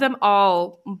have them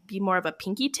all be more of a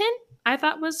pinky tint, I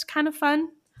thought was kind of fun.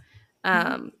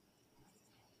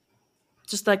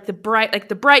 Just like the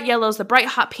bright yellows, the bright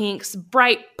hot pinks,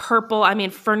 bright purple. I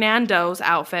mean, Fernando's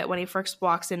outfit when he first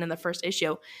walks in the first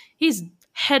issue, he's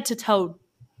head to toe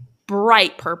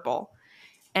bright purple.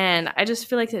 And I just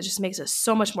feel like it just makes it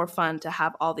so much more fun to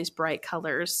have all these bright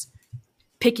colors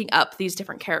picking up these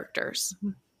different characters.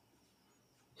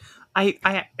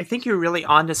 I think you're really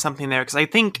onto something there, because I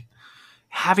think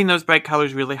having those bright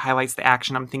colors really highlights the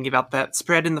action. I'm thinking about that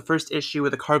spread in the first issue where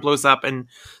the car blows up and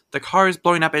the car is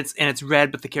blowing up and it's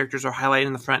red, but the characters are highlighted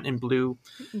in the front in blue.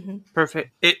 Mm-hmm.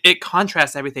 Perfect. It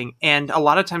contrasts everything. And a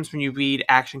lot of times when you read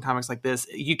action comics like this,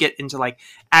 you get into like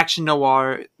action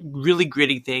noir, really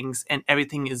gritty things, and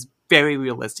everything is very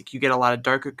realistic. You get a lot of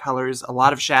darker colors, a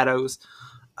lot of shadows.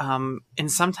 And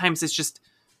sometimes it's just,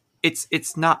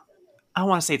 it's not, I don't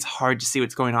want to say it's hard to see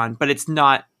what's going on, but it's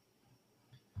not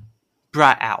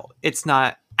brought out. It's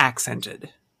not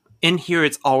accented. In here,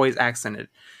 it's always accented.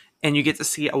 And you get to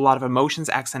see a lot of emotions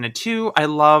accented too. I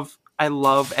love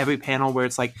every panel where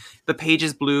it's like the page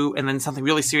is blue and then something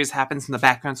really serious happens and the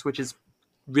background switches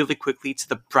really quickly to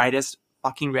the brightest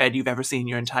fucking red you've ever seen in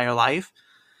your entire life.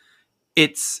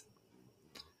 This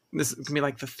is going to be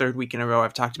like the third week in a row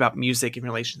I've talked about music in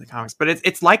relation to the comics, but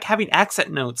it's like having accent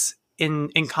notes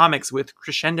in comics with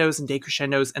crescendos and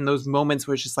decrescendos and those moments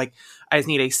where it's just like, I just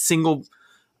need a single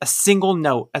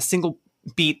note, a single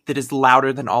beat that is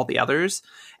louder than all the others.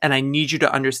 And I need you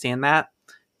to understand that.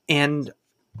 And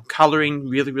coloring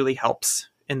really, really helps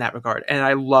in that regard. And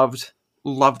I loved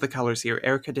the colors here.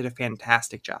 Erica did a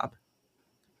fantastic job.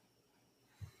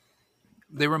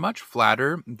 They were much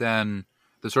flatter than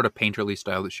the sort of painterly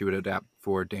style that she would adapt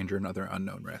for Danger and Other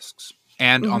Unknown Risks.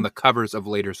 And on the covers of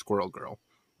later Squirrel Girl.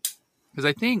 Because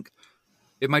I think,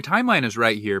 if my timeline is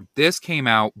right here, this came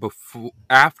out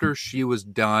after she was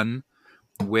done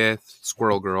with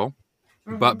Squirrel Girl,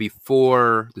 but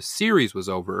before the series was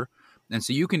over. And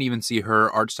so you can even see her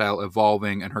art style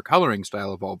evolving and her coloring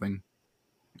style evolving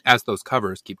as those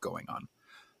covers keep going on.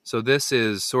 So this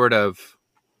is sort of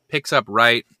picks up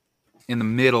right in the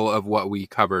middle of what we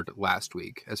covered last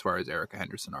week as far as Erica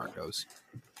Henderson art goes.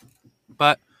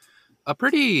 But a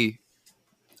pretty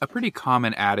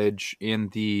common adage in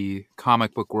the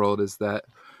comic book world is that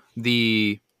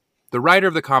the writer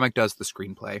of the comic does the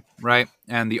screenplay, right?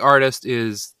 And the artist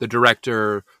is the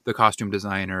director, the costume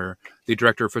designer, the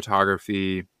director of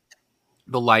photography,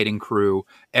 the lighting crew,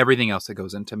 everything else that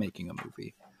goes into making a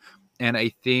movie. And I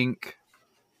think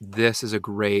this is a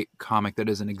great comic that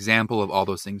is an example of all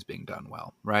those things being done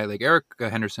well, right? Like Erica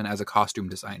Henderson as a costume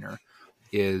designer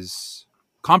is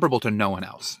comparable to no one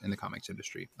else in the comics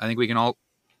industry. I think we can all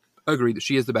agree that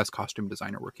she is the best costume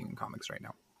designer working in comics right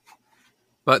now.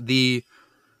 But the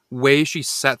way she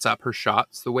sets up her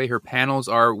shots, the way her panels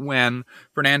are when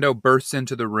Fernando bursts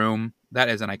into the room, that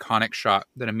is an iconic shot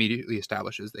that immediately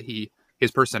establishes that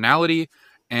his personality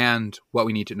and what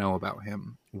we need to know about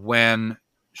him. When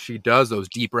she does those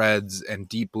deep reds and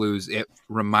deep blues, it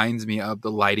reminds me of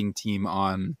the lighting team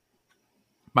on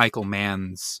Michael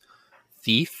Mann's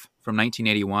Thief from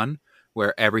 1981,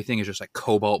 where everything is just like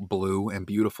cobalt blue and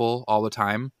beautiful all the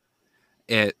time.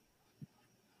 It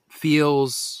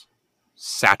feels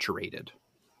saturated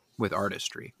with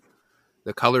artistry.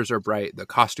 The colors are bright, the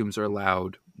costumes are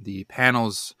loud, the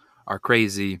panels are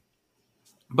crazy,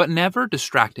 but never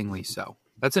distractingly so.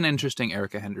 That's an interesting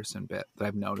Erica Henderson bit that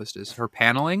I've noticed is her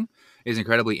paneling is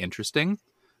incredibly interesting,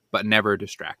 but never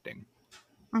distracting.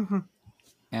 Mm-hmm.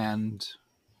 And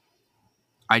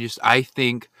I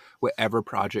think whatever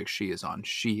project she is on,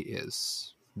 she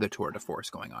is the tour de force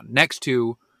going on. Next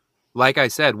to, like I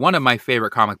said, one of my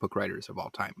favorite comic book writers of all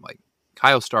time. Like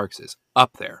Kyle Starks is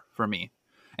up there for me.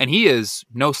 And he is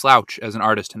no slouch as an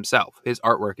artist himself. His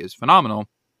artwork is phenomenal.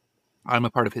 I'm a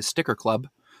part of his sticker club,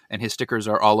 and his stickers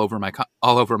are all over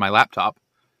my laptop.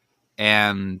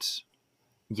 And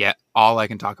yet all I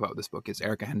can talk about with this book is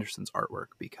Erica Henderson's artwork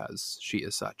because she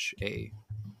is such a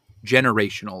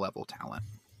generational level talent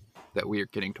that we are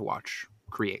getting to watch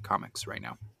create comics right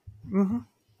now. Mm-hmm.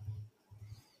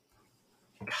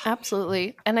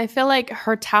 Absolutely. And I feel like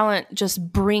her talent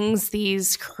just brings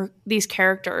these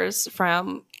characters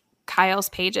from Kyle's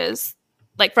pages,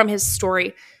 like from his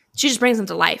story. She just brings them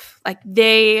to life. Like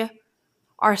they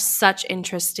are such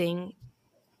interesting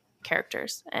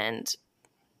characters. And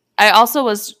I also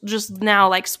was just now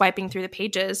like swiping through the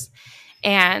pages,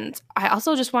 and I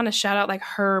also just want to shout out like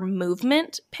her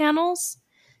movement panels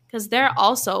because they're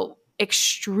also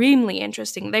extremely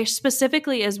interesting. There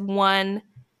specifically is one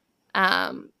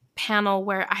panel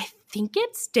where I think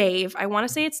it's Dave. I want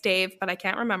to say it's Dave, but I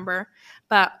can't remember.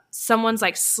 But someone's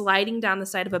like sliding down the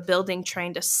side of a building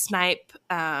trying to snipe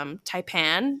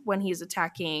Taipan when he's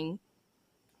attacking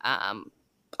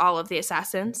all of the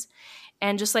assassins.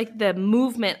 And just like the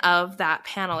movement of that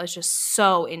panel is just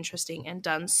so interesting and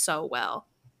done so well.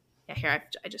 Yeah, here,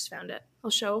 I just found it.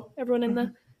 I'll show everyone in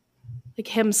the, like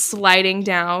him sliding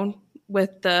down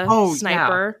with the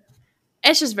sniper.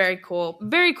 Yeah. It's just very cool.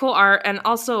 Very cool art. And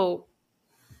also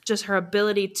just her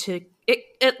ability to,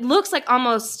 it looks like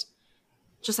almost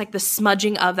just like the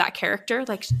smudging of that character,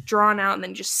 like drawn out and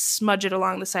then just smudge it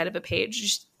along the side of a page.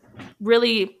 Just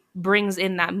really brings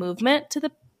in that movement to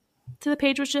the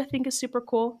page, which I think is super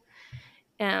cool.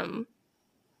 There's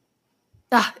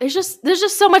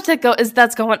just so much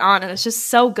that's going on, and it's just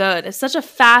so good. It's such a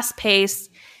fast paced,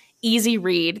 easy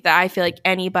read that I feel like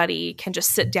anybody can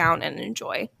just sit down and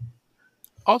enjoy.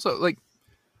 Also, like,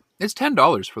 it's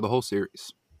 $10 for the whole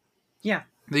series. Yeah.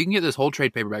 You can get this whole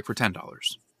trade paperback for $10.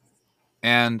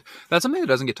 And that's something that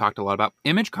doesn't get talked a lot about.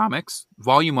 Image Comics,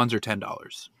 volume 1s are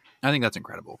 $10. I think that's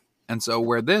incredible. And so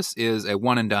where this is a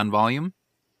one and done volume,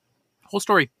 whole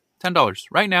story, $10.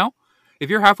 Right now, if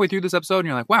you're halfway through this episode and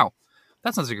you're like, wow,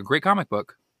 that sounds like a great comic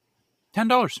book,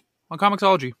 $10 on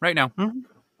Comixology right now. Mm-hmm.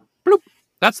 Bloop.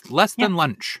 That's less than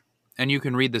lunch. And you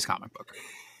can read this comic book.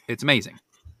 It's amazing.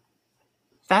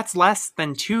 That's less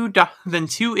than two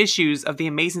issues of The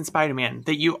Amazing Spider-Man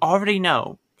that you already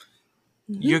know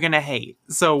you're going to hate.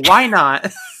 So why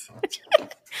not?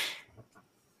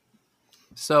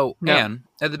 So, no. Anne,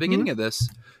 at the beginning of this,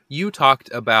 you talked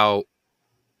about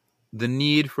the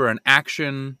need for an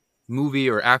action movie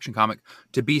or action comic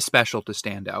to be special, to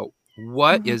stand out.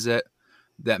 What is it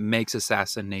that makes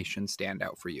Assassination stand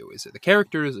out for you? Is it the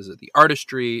characters? Is it the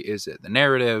artistry? Is it the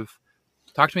narrative?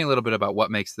 Talk to me a little bit about what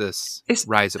makes this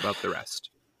rise above the rest.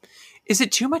 Is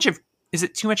it too much of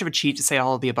a cheat to say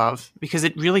all of the above? Because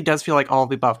it really does feel like all of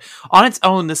the above. On its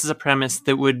own, this is a premise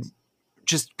that would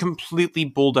just completely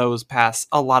bulldoze past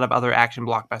a lot of other action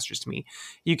blockbusters to me.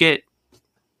 You get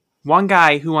one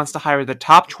guy who wants to hire the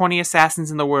top 20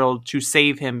 assassins in the world to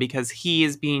save him because he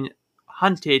is being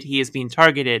hunted, he is being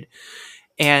targeted,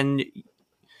 and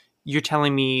you're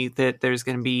telling me that there's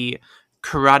going to be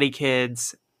katana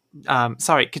kids,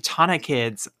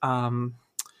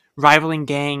 rivaling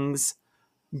gangs,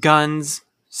 guns,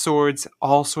 swords,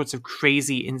 all sorts of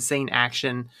crazy, insane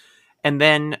action. And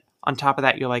then on top of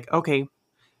that, you're like, okay,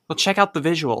 well, check out the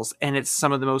visuals. And it's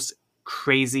some of the most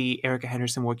crazy Erica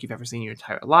Henderson work you've ever seen in your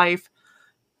entire life.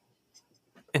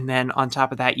 And then on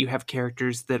top of that, you have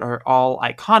characters that are all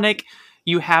iconic.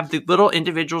 You have the little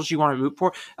individuals you want to root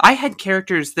for. I had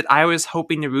characters that I was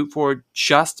hoping to root for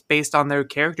just based on their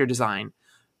character design.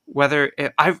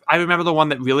 I remember the one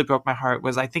that really broke my heart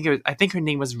was I think her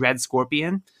name was Red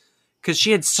Scorpion, because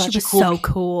she had such a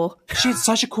cool. She had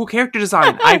such a cool character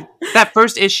design. That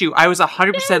first issue, I was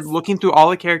 100% looking through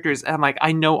all the characters, and I'm like,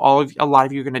 I know a lot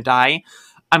of you are gonna die.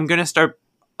 I'm gonna start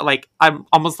I'm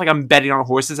almost like I'm betting on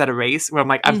horses at a race, where I'm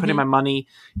like, I'm putting my money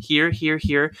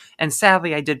here, and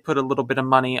sadly, I did put a little bit of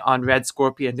money on Red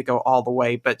Scorpion to go all the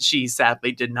way, but she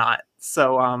sadly did not.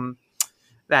 So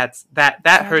that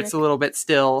hurts a little bit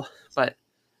still, but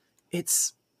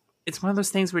it's one of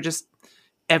those things where just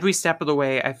every step of the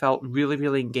way I felt really,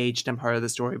 really engaged and part of the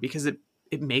story, because it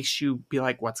makes you be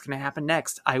like, what's going to happen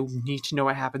next? I need to know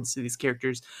what happens to these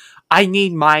characters. I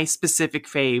need my specific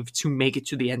fave to make it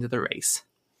to the end of the race.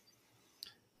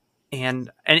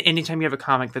 And anytime you have a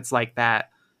comic that's like that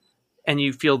and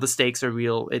you feel the stakes are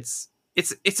real, it's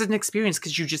an experience,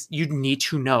 because you need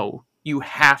to know. You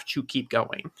have to keep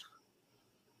going.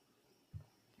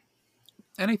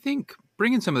 And I think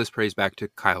bringing some of this praise back to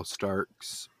Kyle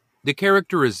Starks, the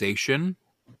characterization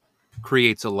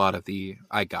creates a lot of the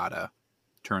I gotta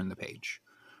turn the page,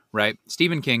 right?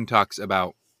 Stephen King talks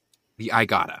about the I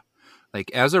gotta. Like,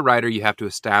 as a writer, you have to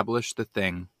establish the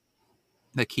thing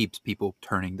that keeps people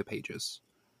turning the pages.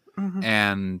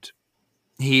 And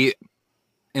in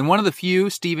one of the few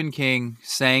Stephen King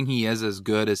saying he is as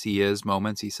good as he is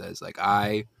moments, he says, like,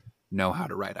 I know how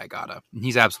to write I gotta. And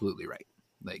he's absolutely right.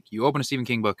 Like, you open a Stephen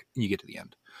King book and you get to the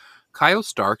end. Kyle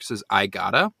Starks' I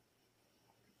gotta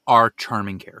are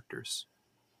charming characters.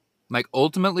 Like,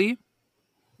 ultimately,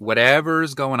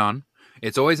 whatever's going on,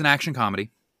 it's always an action comedy,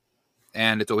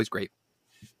 and it's always great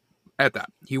at that.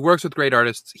 He works with great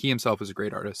artists. He himself is a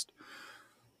great artist.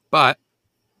 But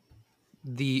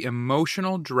the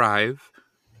emotional drive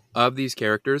of these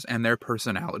characters and their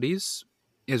personalities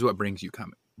is what brings you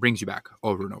back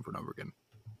over and over and over again.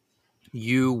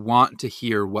 You want to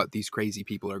hear what these crazy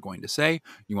people are going to say.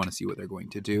 You want to see what they're going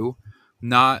to do.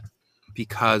 Not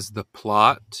because the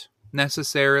plot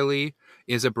necessarily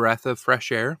is a breath of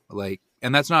fresh air.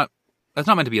 And that's not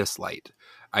meant to be a slight.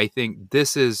 I think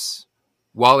this is,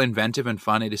 while inventive and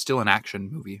fun, it is still an action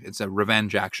movie. It's a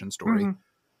revenge action story.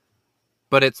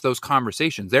 But it's those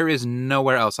conversations. There is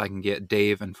nowhere else I can get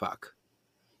Dave and Fuck.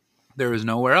 There is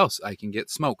nowhere else I can get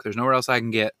Smoke. There's nowhere else I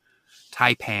can get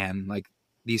Taipan. Like,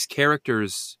 these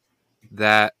characters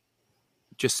that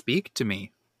just speak to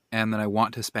me and that I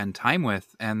want to spend time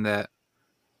with and that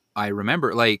I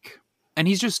remember, and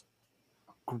he's just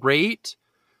great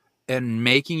and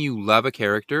making you love a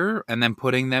character and then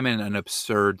putting them in an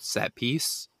absurd set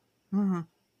piece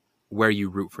where you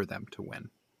root for them to win.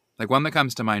 Like, one that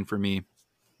comes to mind for me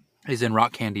is in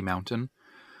Rock Candy Mountain,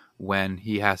 when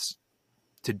he has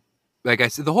to, like I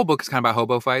said, the whole book is kind of about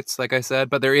hobo fights, like I said,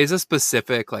 but there is a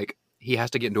specific, like, he has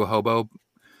to get into a hobo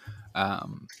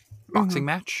boxing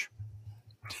match,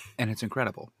 and it's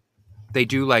incredible. They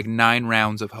do like 9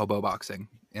 rounds of hobo boxing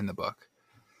in the book.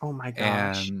 Oh my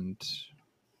gosh. And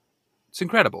it's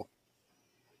incredible.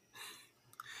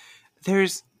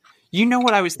 There's, you know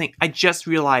what I was thinking? I just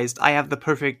realized I have the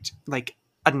perfect, like,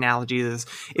 analogy to this.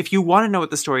 If you want to know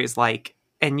what the story is like,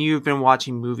 and you've been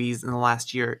watching movies in the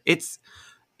last year, it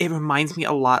reminds me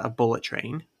a lot of Bullet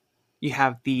Train. You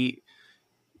have the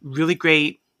really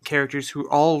great characters who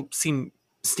all seem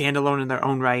standalone in their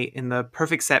own right, in the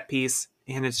perfect set piece,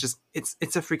 and it's just it's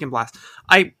a freaking blast.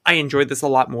 I enjoyed this a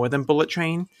lot more than Bullet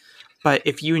Train, but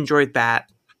if you enjoyed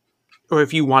that, or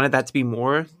if you wanted that to be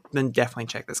more, then definitely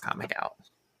check this comic out.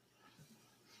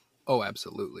 Oh,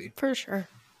 absolutely. For sure.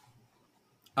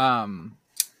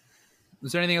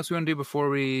 Is there anything else we want to do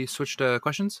before we switch to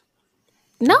questions?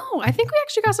 No, I think we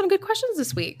actually got some good questions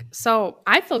this week. So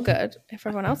I feel good if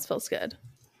everyone else feels good.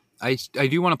 I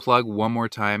do want to plug one more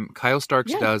time. Kyle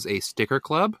Starks does a sticker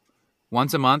club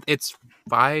once a month. It's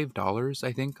 $5,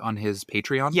 I think, on his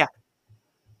Patreon. Yeah.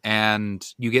 And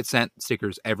you get sent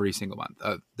stickers every single month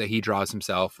that he draws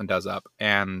himself and does up.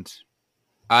 And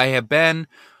I have been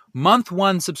month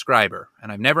 1 subscriber,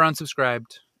 and I've never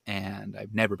unsubscribed, and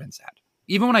I've never been sad.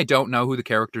 Even when I don't know who the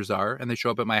characters are and they show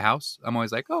up at my house, I'm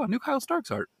always like, oh, a new Kyle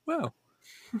Starks art. Wow.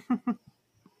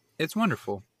 It's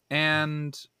wonderful.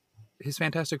 And his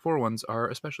Fantastic Four ones are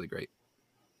especially great.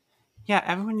 Yeah,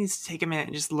 everyone needs to take a minute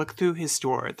and just look through his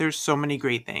store. There's so many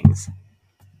great things.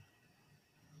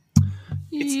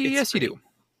 Yes, you do.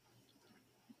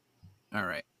 All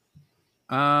right.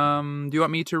 Do you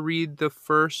want me to read the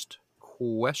first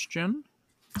question?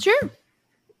 Sure.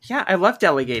 Yeah, I love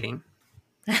delegating.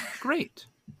 Great.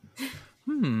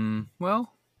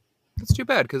 Well, that's too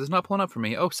bad because it's not pulling up for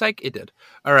me. Oh, psych, it did.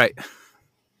 All right.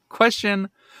 Question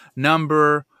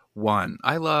number 1.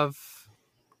 I love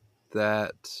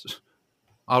that.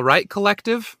 All right,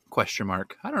 collective? Question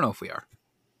mark. I don't know if we are.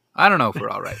 I don't know if we're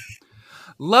all right.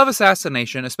 Love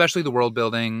Assassination, especially the world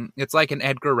building. It's like an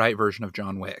Edgar Wright version of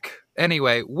John Wick.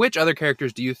 Anyway, which other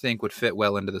characters do you think would fit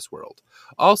well into this world?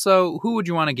 Also, who would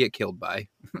you want to get killed by?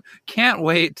 Can't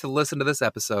wait to listen to this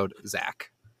episode, Zach.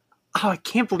 Oh, I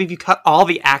can't believe you cut all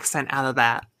the accent out of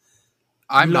that.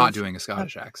 I'm not doing a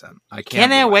Scottish accent. I can't.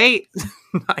 Can I wait?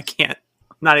 I can't.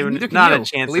 Not even. Neither can not you. a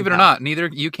chance. Believe it or not, neither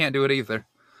you can't do it either.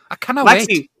 I cannot wait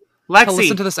to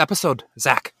listen to this episode,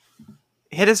 Zach.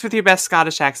 Hit us with your best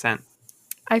Scottish accent.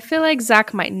 I feel like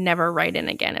Zach might never write in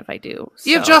again if I do. So.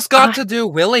 You've just got to do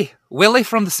Willie. Willie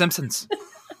from The Simpsons.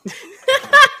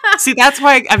 See, that's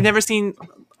why I've never seen...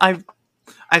 I've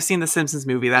seen the Simpsons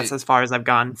movie. That's as far as I've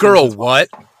gone. Girl, Simpsons. what?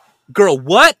 Girl,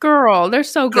 what? Girl, they're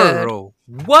so good. Girl,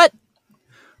 what?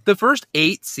 The first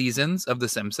 8 seasons of The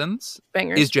Simpsons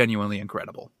Bangers. is genuinely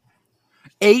incredible.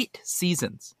 8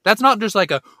 seasons. That's not just like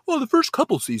the first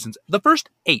couple seasons. The first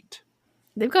 8.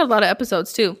 They've got a lot of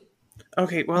episodes too.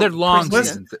 Okay, well, they're long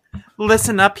seasons.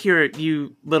 Listen up here,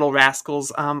 you little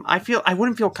rascals. I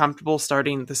wouldn't feel comfortable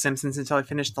starting The Simpsons until I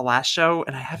finished the last show,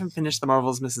 and I haven't finished The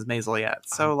Marvelous Mrs. Maisel yet.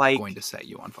 So, I'm going to set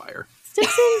you on fire.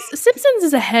 Simpsons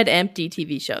is a head-empty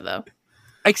TV show, though.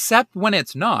 Except when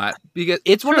it's not, because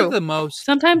it's one of the most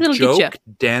sometimes it'll get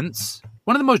you dense.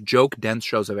 One of the most joke dense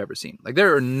shows I've ever seen. Like,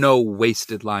 there are no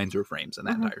wasted lines or frames in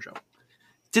that entire show.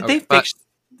 Did they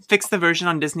fix the version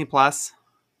on Disney Plus?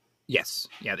 Yes.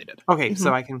 Yeah, they did. Okay,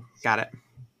 so got it.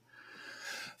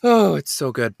 Oh, it's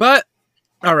so good. But,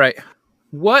 all right.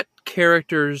 What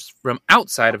characters from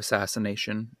outside of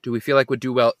Assassination do we feel like would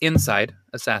do well inside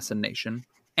Assassination?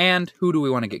 And who do we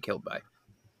want to get killed by?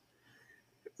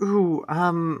 Ooh,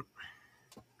 I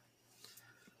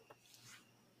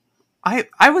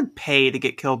would pay to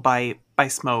get killed by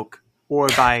Smoke or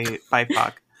by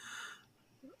Fuck.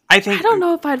 I don't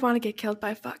know if I'd want to get killed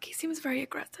by Fuck. He seems very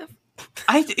aggressive.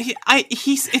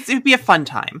 It would be a fun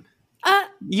time.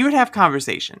 You would have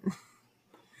conversation.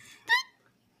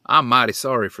 I'm mighty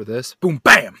sorry for this. Boom,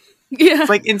 bam. Yeah.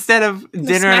 Like, instead of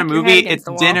dinner and a movie, it's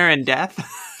dinner and death.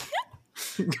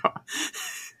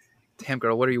 Damn,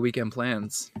 girl, what are your weekend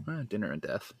plans? Dinner and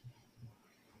death.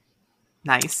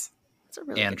 Nice. That's a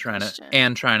really and good trying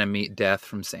question. trying to meet Death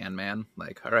from Sandman.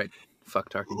 Like, all right, fuck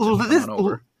talking. Come on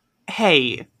over.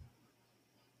 Hey,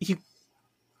 you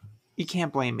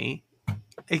can't blame me.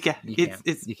 You can't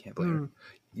blame her.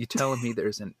 You telling me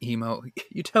there's an emo?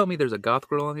 You tell me there's a goth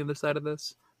girl on the other side of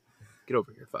this? Get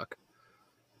over here, fuck.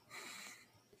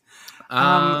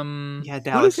 Yeah, Who do you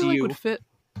Dallas, feel like you. would fit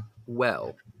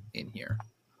well in here?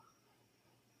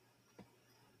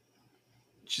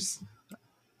 Just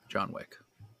John Wick.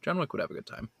 John Wick would have a good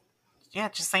time. Yeah,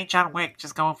 just say John Wick.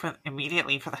 Just go for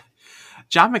immediately for the.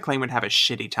 John McClane would have a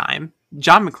shitty time.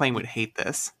 John McClane would hate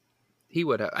this. He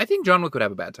would have. I think John Wick would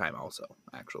have a bad time also,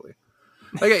 actually.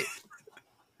 Okay.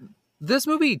 This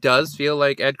movie does feel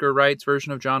like Edgar Wright's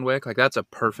version of John Wick. Like, that's a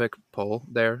perfect pull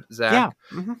there, Zach. Yeah.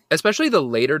 Mm-hmm. Especially the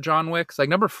later John Wicks. Like,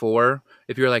 number 4,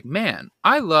 if you're like, man,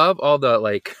 I love all the,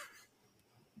 like,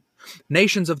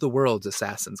 Nations of the World's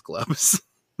Assassins clubs.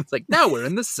 It's like, now we're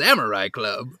in the Samurai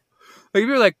Club. Like, if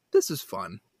you're like, this is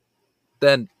fun,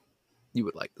 then you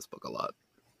would like this book a lot.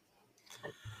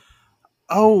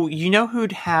 Oh, you know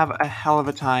who'd have a hell of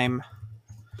a time?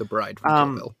 The Bride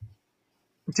from Kill Bill.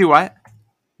 Do what?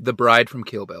 The Bride from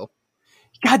Kill Bill.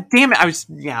 God damn it! I was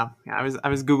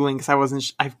googling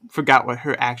because I forgot what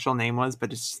her actual name was,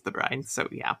 but it's just The Bride. So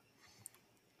yeah.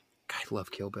 I love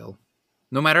Kill Bill.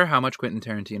 No matter how much Quentin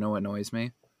Tarantino annoys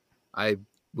me, I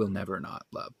will never not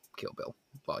love Kill Bill.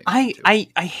 Volume 2.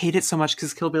 I hate it so much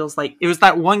because Kill Bill's like, it was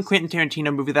that one Quentin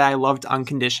Tarantino movie that I loved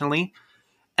unconditionally,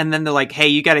 and then they're like, hey,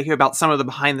 you got to hear about some of the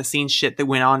behind the scenes shit that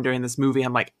went on during this movie.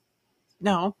 I'm like,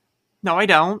 no, I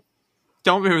don't.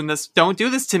 Don't ruin this. Don't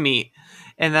do this to me.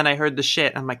 And then I heard the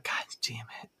shit. I'm like, God damn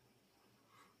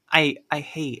it. I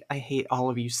hate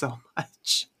all of you so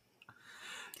much.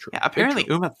 True. Yeah, apparently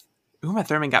Uma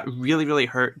Thurman got really, really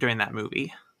hurt during that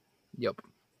movie. Yep.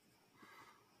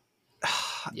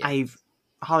 Yeah.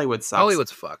 Hollywood sucks.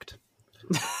 Hollywood's fucked.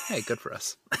 Hey, good for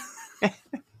us.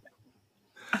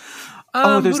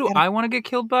 Who do I want to get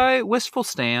killed by? Wistful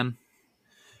Stan.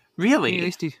 Really? At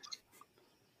least he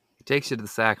takes you to the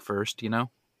sack first, you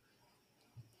know?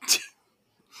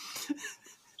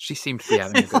 She seemed to be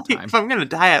having a good time. If I'm gonna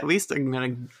die, at least I'm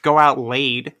gonna go out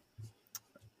laid.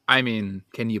 I mean,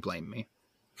 can you blame me?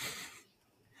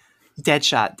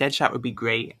 Deadshot would be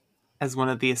great as one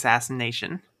of the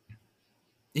assassination.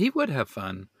 He would have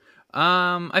fun.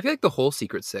 I feel like the whole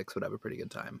Secret Six would have a pretty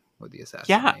good time with the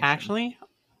assassination. Yeah, actually.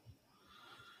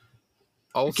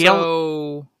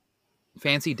 Also,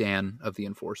 Fancy Dan of the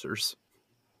Enforcers.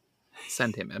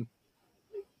 Send him in.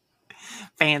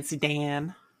 Fancy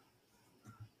Dan.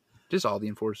 Just all the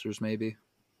Enforcers, maybe.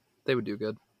 They would do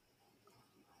good.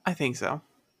 I think so.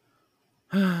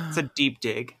 It's a deep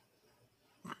dig.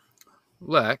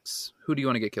 Lex, who do you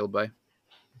want to get killed by?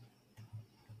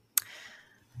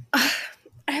 I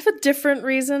have a different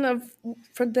reason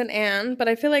than Anne, but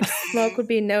I feel like Smoke would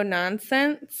be no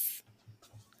nonsense.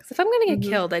 Because if I'm going to get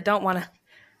killed, I want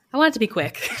it to be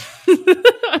quick.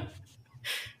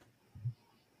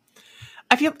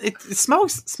 I feel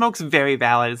Smoke's very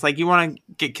valid. It's like you want to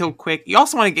get killed quick. You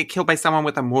also want to get killed by someone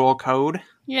with a moral code.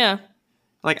 Yeah.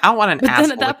 Like, I want an but asshole.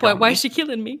 Then at that point, why is she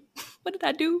killing me? What did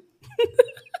I do?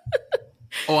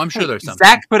 Oh, I'm sure there's something.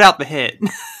 Zach put out the hit.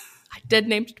 I dead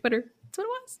named Twitter. That's what it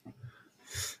was.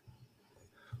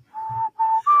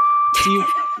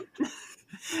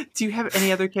 Do you have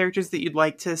any other characters that you'd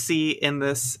like to see in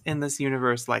this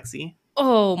universe, Lexi?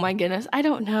 Oh my goodness, I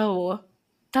don't know.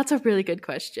 That's a really good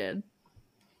question.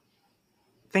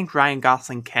 I think Ryan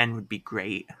Gosling Ken would be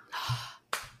great.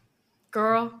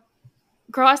 Girl,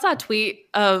 I saw a tweet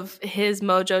of his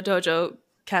Mojo Dojo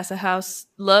Casa House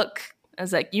look. I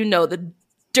was like, the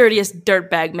dirtiest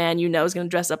dirtbag man is going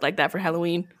to dress up like that for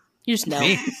Halloween. You just know.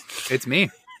 It's me.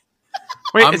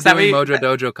 Wait, I'm doing Mojo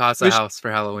Dojo Casa House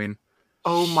for Halloween.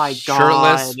 Oh my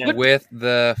god! Shirtless with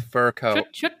the fur coat.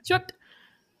 Shut.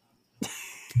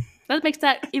 That makes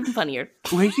that even funnier.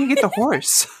 Where you can get the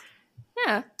horse?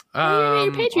 Yeah.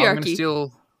 Your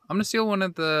patriarchy. I'm gonna steal one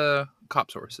of the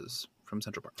cops' horses from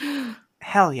Central Park.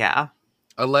 Hell yeah!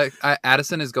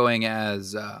 Addison is going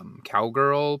as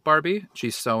cowgirl Barbie.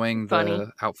 She's sewing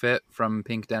the outfit from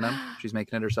pink denim. She's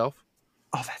making it herself.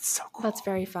 Oh, that's so cool. That's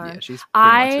very fun. Yeah, she's pretty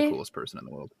much the coolest person in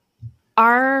the world.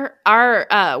 Our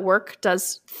work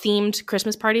does themed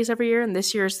Christmas parties every year, and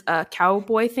this year's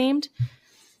cowboy themed.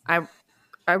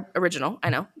 Original, I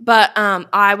know, but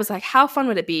I was like, how fun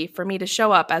would it be for me to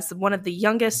show up as one of the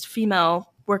youngest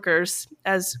female workers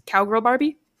as cowgirl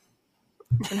Barbie,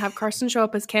 and have Carson show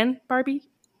up as Ken Barbie,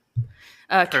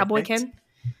 cowboy Ken,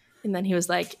 and then he was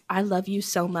like, I love you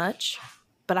so much,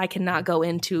 but I cannot go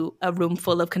into a room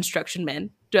full of construction men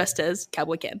dressed as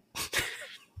cowboy Ken.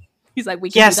 He's like, we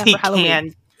can do that for Halloween.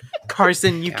 Can.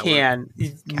 Carson, you can.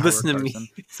 Listen to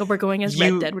me. So we're going as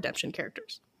Red Dead Redemption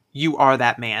characters. You are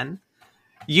that man.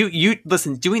 You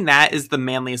listen, doing that is the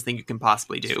manliest thing you can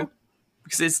possibly do.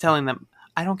 Because it's telling them,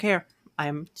 I don't care.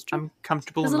 I'm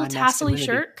comfortable in my masculinity. His little tassel-y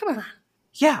shirt? Come on.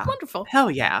 Yeah. Wonderful.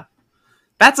 Hell yeah.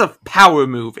 That's a power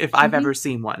move if I've ever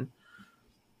seen one.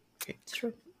 Okay. It's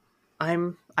true.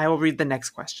 I will read the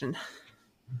next question.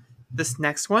 This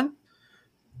next one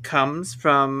comes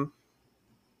from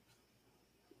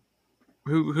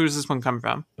who's this one come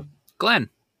from? Glenn.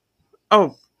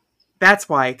 Oh, that's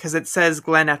why, because it says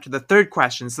Glenn after the third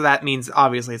question, so that means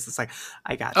obviously it's just like,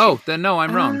 I got you. Oh, then no,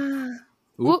 I'm wrong.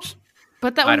 Well, Oops.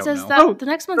 but that I one don't says know. that Oh, the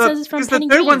next one says it's from Because Penny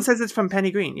the third Green. one says it's from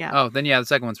Penny Green, yeah. Oh, then yeah, the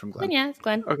second one's from Glenn. Then yeah, it's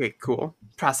Glenn. Okay, cool.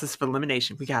 Process of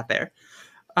elimination. We got there.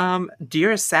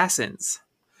 Dear Assassins.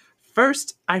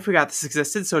 First, I forgot this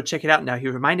existed, so check it out now. He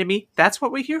reminded me. That's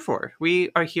what we're here for. We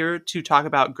are here to talk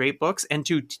about great books and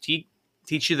to teach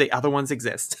you the other ones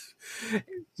exist.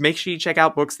 Make sure you check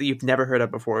out books that you've never heard of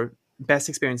before. Best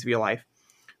experience of your life.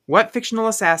 What fictional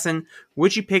assassin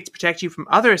would you pick to protect you from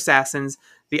other assassins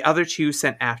the other two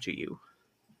sent after you?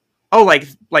 Oh,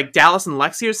 like Dallas and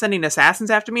Lexi are sending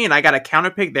assassins after me and I gotta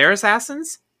counterpick their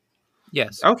assassins?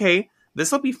 Yes. Okay,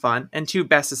 this will be fun. And 2,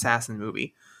 best assassin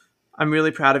movie. I'm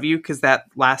really proud of you because that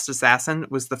last assassin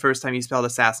was the first time you spelled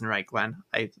assassin right, Glenn.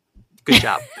 Good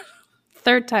job.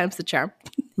 Third time's the charm.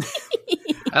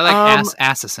 I like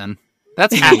assassin.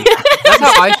 That's me. That's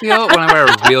how I feel when I wear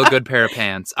a real good pair of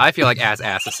pants. I feel like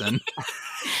assassin.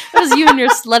 That was you in your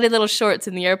slutty little shorts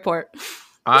in the airport.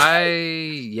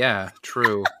 Yeah,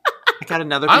 true. I got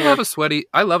another I pair. love a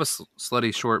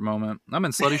slutty short moment. I'm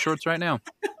in slutty shorts right now.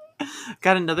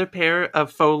 Got another pair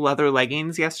of faux leather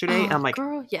leggings yesterday. and I'm like,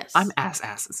 girl, yes. I'm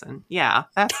assassin. Yeah,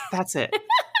 that's it.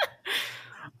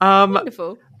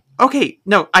 Wonderful. Okay,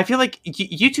 no, I feel like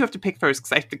you two have to pick first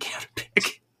because I have to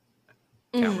counterpick.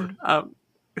 Mm.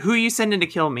 Who are you sending to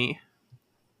kill me?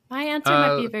 My answer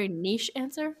might be a very niche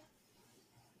answer.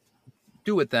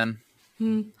 Do it then.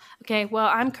 Okay, well,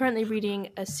 I'm currently reading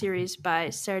a series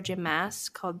by Sarah J. Maas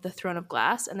called The Throne of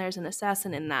Glass, and there's an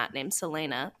assassin in that named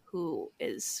Selena who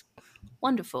is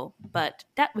wonderful, but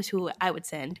that was who I would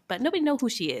send, but nobody know who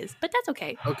she is, but that's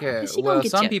okay. Okay, She gonna well,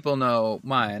 get some ya. people know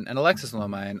mine, and Alexis will know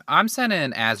mine. I'm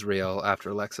sending Azrael after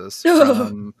Alexis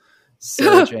from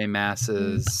Sarah J.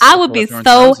 Maas's... I would be Thorns and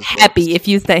so Roses happy books. if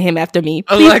you sent him after me.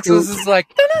 Please Alexis do. is like...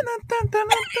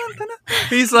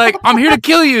 He's like, I'm here to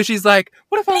kill you. She's like,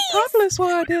 what if I was topless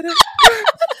while I did it?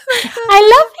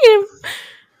 I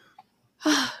love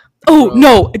him. Oh,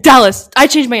 no, Dallas. I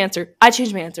changed my answer.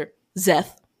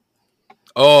 Zeth.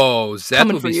 Oh, Zeth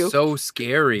Coming would for be you. so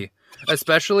scary.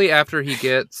 Especially after he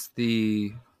gets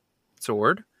the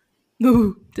sword.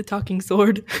 Ooh, the talking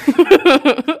sword.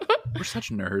 We're such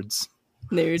nerds.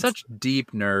 Nerds. Such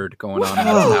deep nerd going on in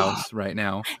this house right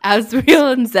now.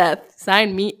 Azrael and Zeth.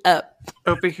 Sign me up.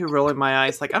 Over here rolling my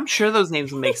eyes, like, I'm sure those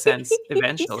names will make sense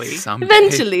eventually. Someday.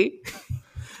 Eventually.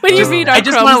 When you read our I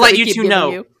just crumbs wanna let that we you keep two giving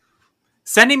know. you.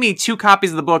 Sending me 2 copies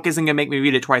of the book isn't going to make me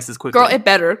read it twice as quickly. Girl, it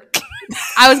better.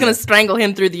 I was going to strangle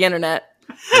him through the internet.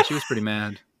 Yeah, she was pretty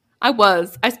mad. I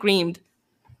screamed.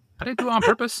 I didn't do it on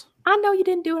purpose. I know you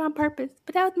didn't do it on purpose,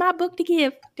 but that was my book to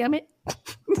give. Damn it.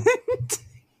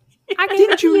 I gave it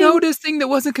Didn't to you notice thing that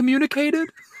wasn't communicated?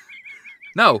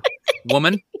 No,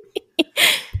 woman. How am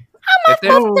I If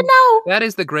there- supposed to know? That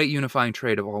is the great unifying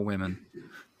trait of all women.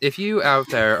 If you out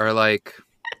there are like,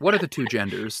 what are the 2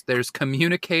 genders? There's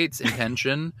communicates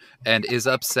intention and is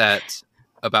upset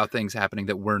about things happening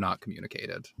that were not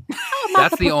communicated. How am I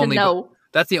That's the supposed to only know?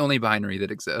 That's the only binary that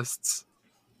exists.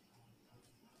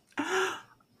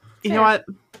 You know what?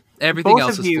 Everything Both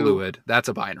else of is you- fluid. That's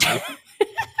a binary.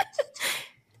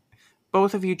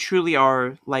 Both of you truly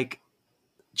are, like,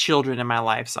 children in my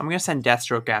life, so I'm going to send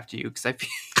Deathstroke after you, because I feel...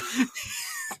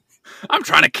 I'm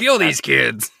trying to kill these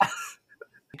kids.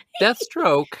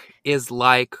 Deathstroke is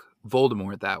like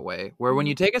Voldemort that way, where when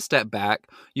you take a step back,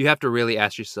 you have to really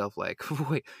ask yourself, like,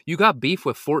 wait, you got beef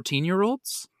with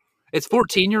 14-year-olds? It's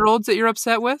 14-year-olds that you're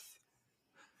upset with?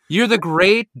 You're the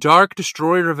great dark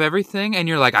destroyer of everything, and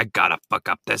you're like, I gotta fuck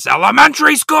up this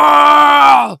elementary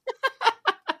school!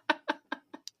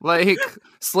 Like,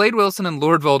 Slade Wilson and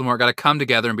Lord Voldemort gotta come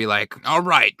together and be like, all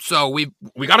right, so we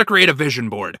gotta create a vision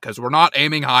board, because we're not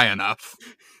aiming high enough.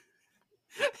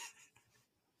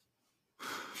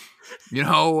 You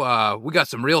know, we got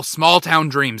some real small-town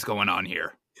dreams going on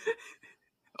here.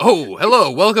 Oh,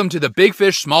 hello, welcome to the Big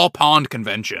Fish Small Pond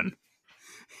Convention.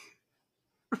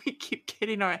 We keep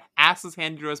getting our asses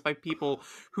handed to us by people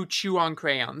who chew on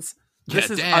crayons. This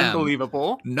Yeah, is damn.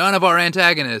 unbelievable. None of our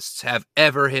antagonists have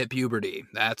ever hit puberty.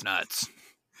 That's nuts.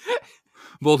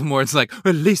 Voldemort's like,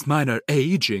 at least mine are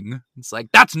aging. It's like,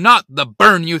 that's not the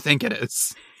burn you think it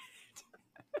is.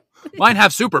 Mine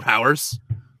have superpowers.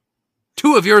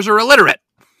 2 of yours are illiterate.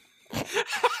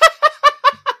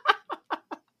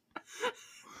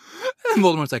 And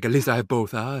Voldemort's like, at least I have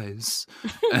both eyes.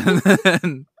 And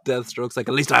then Deathstroke's like,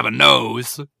 at least I have a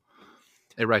nose.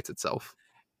 It writes itself.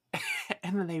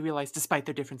 And then they realize, despite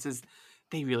their differences,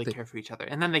 they really care for each other.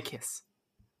 And then they kiss.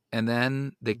 And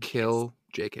then they kill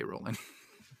J.K. Rowling.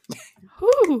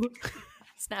 Ooh.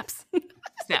 Snaps.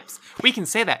 Snaps. We can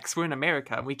say that because we're in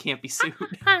America and we can't be sued.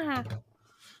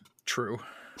 True.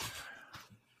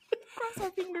 Cross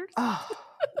our fingers.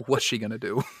 What's she gonna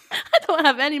do? I don't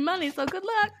have any money, so good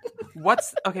luck.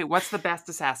 What's the best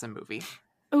assassin movie?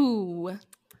 Ooh.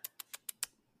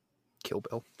 Kill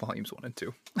Bill, volumes 1 and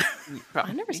 2.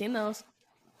 I've never seen those.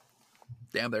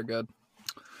 Damn, they're good.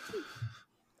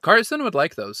 Carson would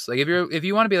like those. Like if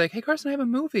you want to be like, hey Carson, I have a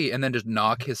movie, and then just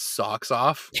knock his socks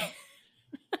off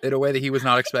in a way that he was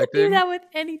not Do expecting. that with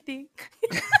anything.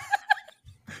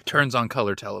 Turns on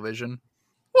color television.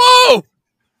 Whoa!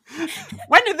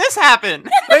 When did this happen?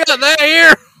 They got that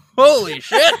here! Holy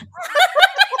shit!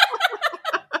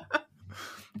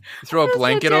 You throw a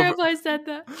blanket over. I said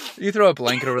that. You throw a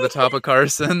blanket over the top of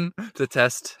Carson to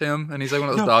test him, and he's like one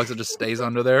of those dogs that just stays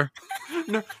under there.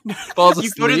 No. Falls You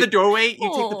asleep. go to the doorway, you take the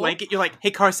Aw. blanket, you're like,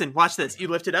 hey Carson, watch this. You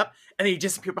lift it up, and then you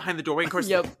disappear behind the doorway, and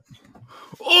Carson's Yep. like,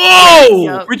 Oh!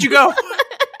 Yep. where'd you go?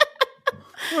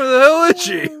 Where the hell is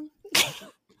she?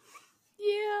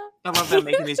 Yeah. I love them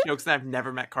making these jokes, and I've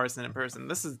never met Carson in person.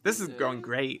 This is going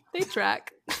great. They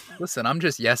track. Listen, I'm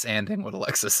just yes-anding what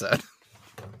Alexa said.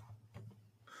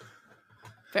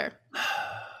 Fair.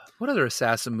 What other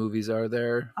assassin movies are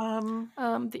there?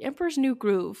 The Emperor's New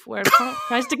Groove, where Kronk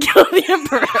tries to kill the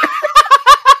Emperor.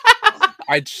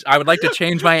 I would like to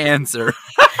change my answer.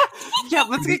 Yeah,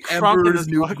 let's The get Kronk in Emperor's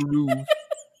this New book. Groove.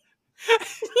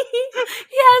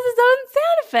 He has his own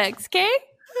sound effects, okay?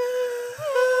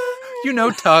 You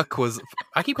know, Tuck was.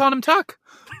 I keep calling him Tuck.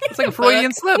 It's like a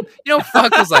Freudian slip. You know,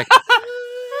 Fuck was like.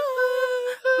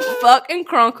 Fuck and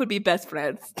Kronk would be best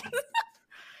friends.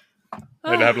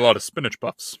 They'd had a lot of spinach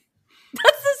puffs.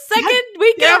 That's the second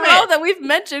week in a damn row it. that we've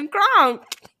mentioned Kronk.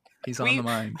 He's on the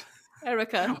mind.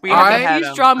 Erica, We have to please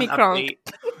have draw an me Kronk. update.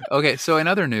 Okay, so in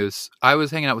other news, I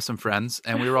was hanging out with some friends,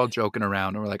 and we were all joking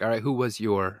around, and we're like, all right, who was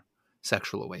your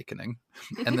sexual awakening?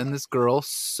 And then this girl,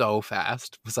 so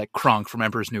fast, was like Kronk from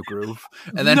Emperor's New Groove.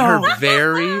 And then No. her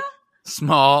very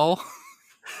small,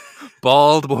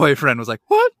 bald boyfriend was like,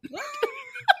 what?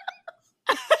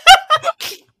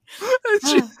 And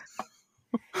she-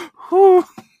 Whew.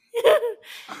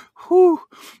 Whew.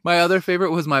 My other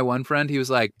favorite was my one friend. He was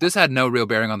like, this had no real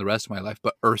bearing on the rest of my life,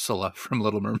 but Ursula from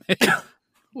Little Mermaid.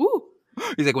 Ooh.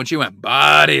 He's like, when she went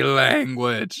body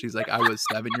language, he's like, I was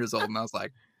 7 years old, and I was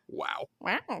like, wow.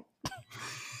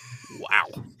 Wow.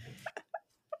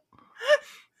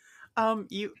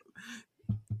 You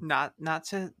not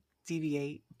to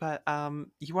deviate, but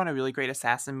you want a really great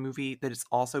assassin movie that is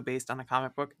also based on a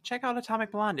comic book? Check out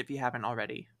Atomic Blonde if you haven't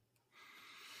already.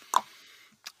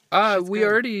 She's We good.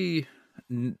 already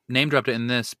name dropped it in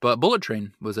this, but Bullet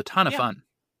Train was a ton of Yeah. fun.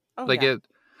 Oh, Like yeah.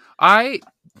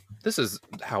 this is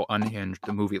how unhinged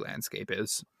the movie landscape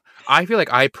is. I feel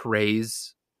like I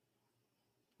praise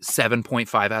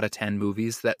 7.5 out of 10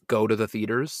 movies that go to the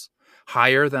theaters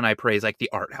higher than I praise like the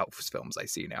art house films I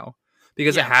see now.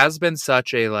 Because it Yeah. has been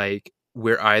such a like,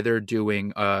 we're either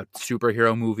doing a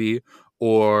superhero movie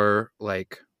or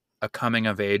like a coming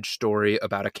of age story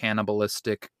about a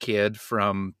cannibalistic kid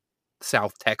from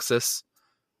South Texas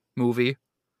movie,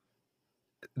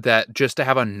 that just to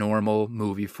have a normal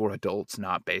movie for adults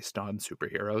not based on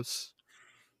superheroes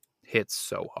hits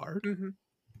so hard. Mhm.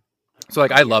 So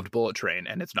like I loved Bullet Train,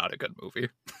 and it's not a good movie.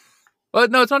 Well,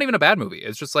 no, it's not even a bad movie.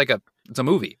 It's just like it's a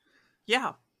movie.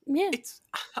 Yeah. Yeah. It's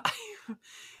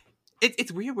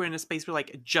it's weird we're in a space where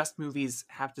like just movies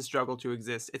have to struggle to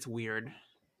exist. It's weird.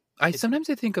 Sometimes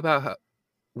I think about how,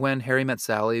 when Harry Met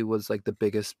Sally was like the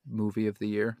biggest movie of the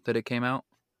year that it came out,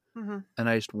 Mm-hmm. and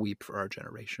I just weep for our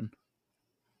generation.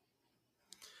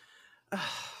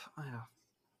 Yeah.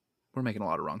 We're making a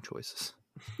lot of wrong choices.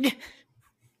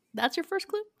 That's your first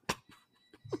clue?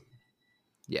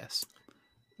 Yes.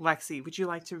 Lexi, would you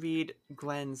like to read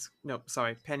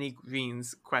Penny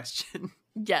Green's question?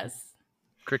 Yes.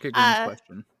 Cricket Green's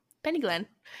question. Penny Glenn.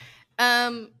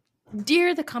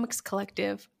 Dear the Comics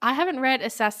Collective, I haven't read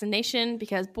Assassination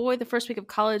because, boy, the first week of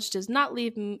college does not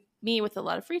leave me with a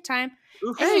lot of free time.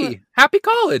 Oof. Hey, happy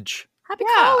college! Happy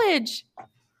Yeah. college!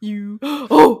 You.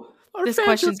 Oh! Our This fans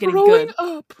question's are getting growing good.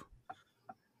 up.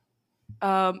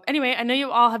 Anyway, I know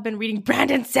you all have been reading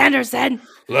Brandon Sanderson.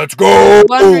 Let's go!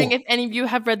 Wondering if any of you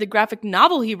have read the graphic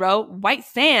novel he wrote, White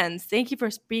Sands. Thank you for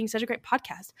being such a great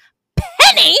podcast.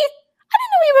 Penny? I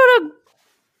didn't know he wrote a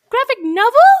graphic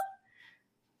novel?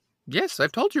 Yes,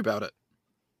 I've told you about it.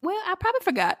 Well, I probably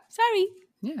forgot. Sorry.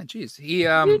 Yeah, geez. He You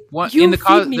in the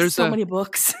feed me there's so a many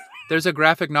books. there's a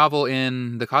graphic novel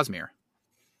in the Cosmere.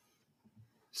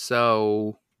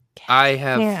 So I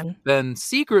have Man. been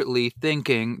secretly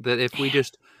thinking that if we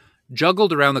just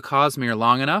juggled around the Cosmere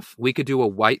long enough, we could do a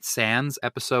White Sands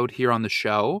episode here on the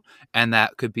show, and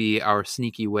that could be our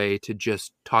sneaky way to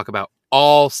just talk about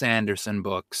all Sanderson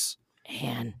books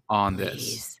Anne, on please.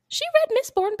 this. She read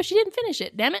Mistborn, but she didn't finish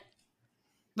it. Damn it.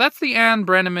 That's the Anne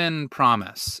Brenneman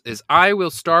promise, is I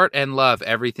will start and love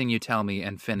everything you tell me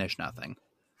and finish nothing.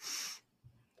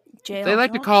 They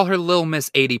like to call her Little Miss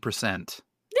 80%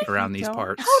 around these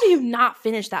parts. How do you not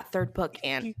finish that third book,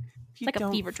 Anne? If you like a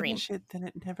don't fever dream. finish it, then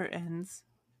it never ends.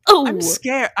 Oh, I'm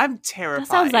scared. I'm terrified. that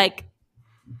sounds like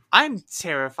I'm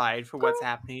terrified for what's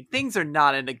happening. Things are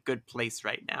not in a good place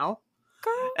right now.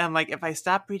 girl. And like, if I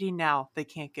stop reading now, they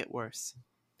can't get worse.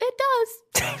 It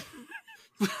does,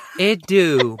 It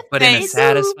do, but in They a do.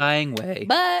 satisfying way.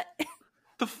 but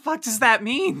The fuck does that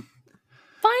mean?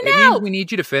 find It out. means we need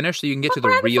you to finish so you can get to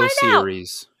Fuck around the and real find out.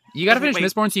 series. You gotta Okay, finish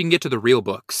wait. Mistborn so you can get to the real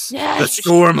books. Yes. The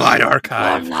Stormlight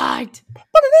Archive. Light.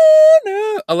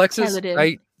 Alexis, Tyler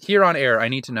did. here on air, I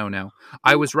need to know now.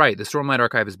 I was right. The Stormlight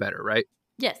Archive is better, right?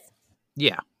 Yes,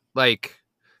 Yeah. Like,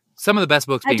 some of the best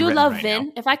books I being do written love right Vin.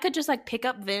 now. If I could just like pick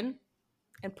up Vin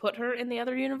and put her in the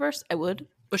other universe, I would.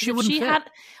 But she If wouldn't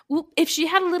fit. if she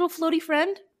had a little floaty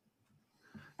friend,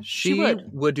 She would.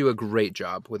 would do a great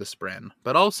job with a Spren.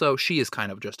 But also, she is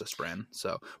kind of just a Spren.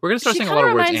 So, we're going to start she saying a kind lot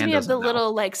of of words reminds Anne me of doesn't the know.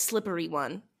 little like slippery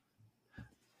one.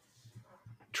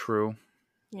 True.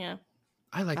 Yeah.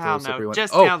 I like the I little don't slippery know. one.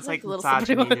 Just Oh, sounds like Like the little misogyny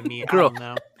slippery to one. me. Girl. I don't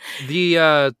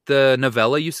know. the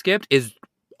novella you skipped is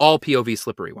all POV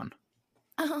slippery one.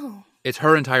 Oh. It's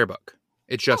her entire book.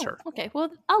 It's just her. Okay. Well,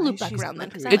 I'll loop Why back is she around then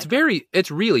because slippery? It's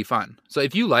really fun. So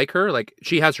if you like her, like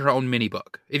she has her own mini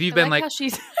book. If you've I been like like how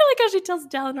she's. I like how she tells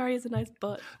Dalinari has a nice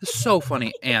butt. so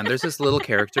funny, and there's this little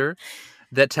character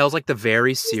that tells like the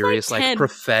very serious, like 10.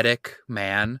 prophetic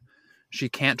man. She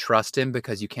can't trust him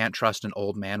because you can't trust an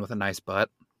old man with a nice butt.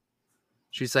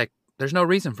 She's like, there's no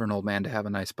reason for an old man to have a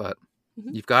nice butt.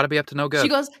 Mhm. You've got to be up to no good.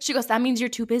 She goes. That means you're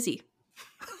too busy.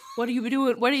 What are you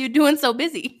doing? What are you doing so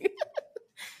busy?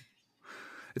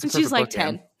 It's a And she's perfect like book,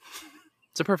 Anne. 10.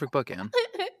 It's a perfect book, Anne.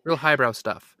 Real highbrow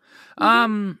stuff.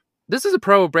 This is a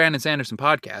pro Brandon Sanderson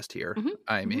podcast here. Mhm.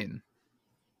 I mean,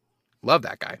 love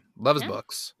that guy. Love his Yeah.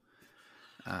 books.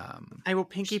 I will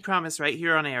pinky promise right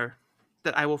here on air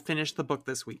that I will finish the book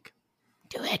this week.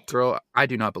 Do it. Girl, I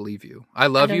do not believe you. I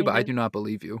love don't you, but I either. do not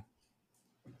believe you.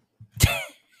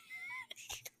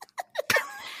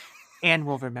 And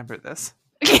we'll remember this.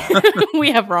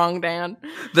 We have wrong, Dan.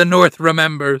 The North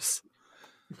remembers.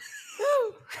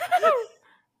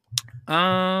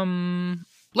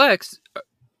 Lex,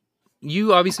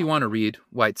 you obviously want to read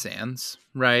White Sands,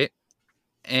 right?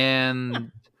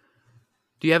 And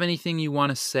do you have anything you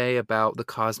want to say about the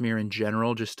Cosmere in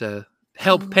general, just to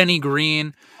help Penny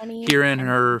Green here in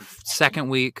her second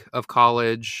week of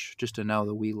college, just to know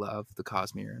that we love the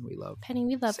Cosmere and we love Penny,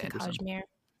 we love Sanderson. the Cashmere.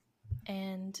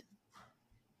 And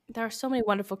there are so many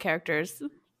wonderful characters.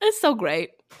 It's so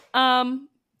great. the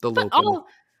But local.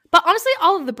 honestly,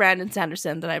 all of the Brandon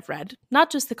Sanderson that I've read, not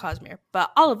just the Cosmere,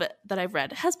 but all of it that I've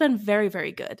read has been very,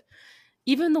 very good.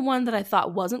 Even the one that I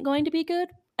thought wasn't going to be good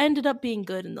ended up being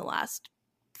good in the last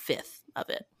fifth of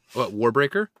it. What,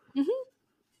 Warbreaker? Did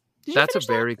you That's a finish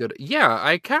that? very good. Yeah,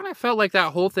 I kind of felt like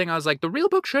that whole thing. I was like, the real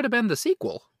book should have been the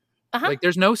sequel. Uh-huh. Like,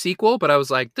 there's no sequel, but I was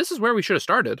like, this is where we should have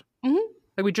started. Mhm.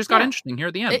 Like, we just got Yeah. interesting here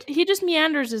at the end. He just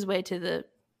meanders his way to the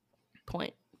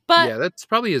point. But, Yeah, that's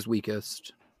probably his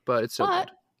weakest, but it's still but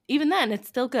good. even then, it's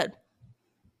still good.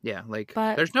 Yeah, like,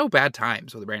 but- there's no bad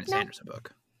times with a Brandon No. Sanderson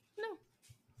book. No.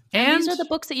 And these are the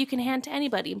books that you can hand to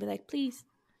anybody and be like, please.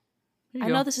 there I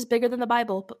you know go. this is bigger than the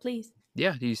Bible, but please.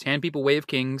 Yeah, you just hand people Way of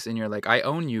Kings, and you're like, I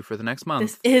own you for the next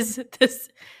month. This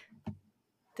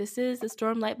is the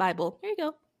Stormlight Bible. Here you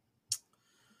go.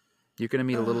 You're going to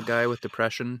meet a little guy with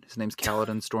depression. His name's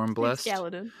Kaladin Stormblessed.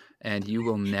 Kaladin. And you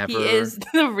will never... He is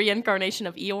the reincarnation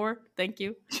of Eeyore. Thank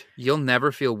you. You'll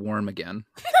never feel warm again.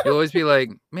 You'll always be like,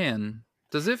 man,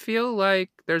 does it feel like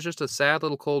there's just a sad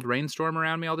little cold rainstorm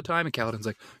around me all the time? And Kaladin's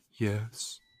like,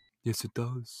 yes. Yes, it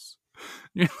does.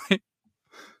 You're like,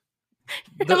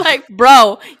 You're like,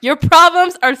 bro, your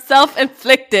problems are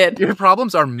self-inflicted. your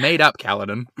problems are made up,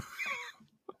 Kaladin.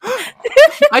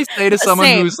 I say to someone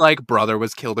Same. whose like brother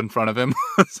was killed in front of him,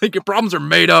 it's like, your problems are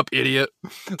made up, idiot.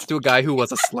 To a guy who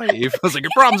was a slave. I was like,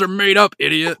 your problems are made up,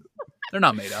 idiot. They're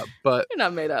not made up, but You're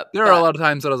not made up. there are a lot of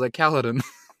times that I was like, Kaladin.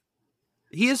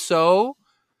 He is so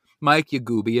Mike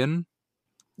Yagubian.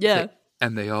 Yeah.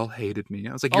 and they all hated me.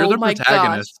 I was like, you're the my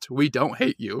protagonist. We don't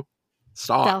hate you.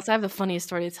 Stop. Dallas, I have the funniest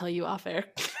story to tell you off air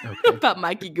Okay. about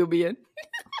Mikey Gubian.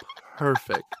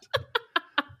 Perfect.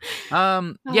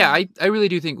 Yeah, I really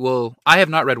do think, I have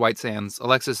not read White Sands.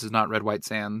 Alexis has not read White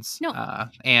Sands. No.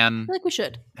 Anne I feel like we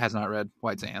should. has not read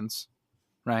White Sands,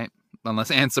 right?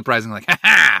 Unless Anne's surprisingly like, ha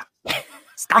ha!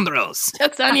 Scoundrels!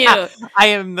 Joke's on you. I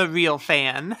am the real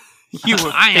fan. You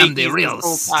were I am the fakies real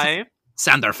this whole time.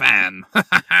 Sander fan.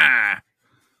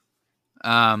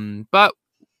 But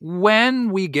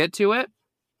when we get to it,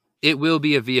 it will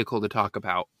be a vehicle to talk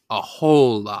about a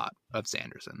whole lot of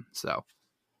Sanderson. So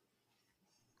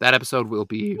that episode will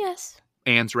be Yes.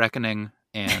 Anne's Reckoning,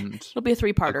 and It'll be a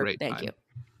 3-parter. great Thank time. you.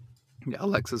 yeah,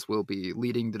 Alexis will be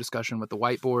leading the discussion with the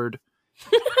whiteboard.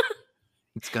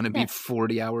 It's going to be Yes.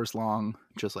 40 hours long,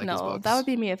 just like his No, books. that would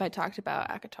be me if I talked about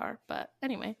ACOTAR. But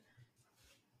anyway.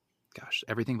 Gosh,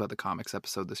 everything about the comics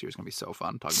episode this year is going to be so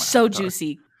fun. Talking about So Avatar.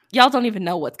 juicy. Y'all don't even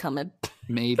know what's coming.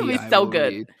 Maybe It'll be I so will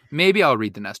good. read. Maybe I'll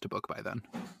read the Nesta book by then.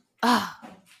 Ah,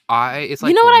 It's like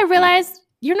you know what I going through- realized?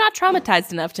 You're not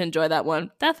traumatized enough to enjoy that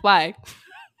one. That's why.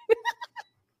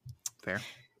 Fair.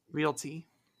 Realty.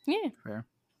 Yeah. Fair.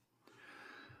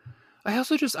 I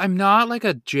also I'm not like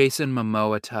a Jason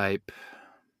Momoa type.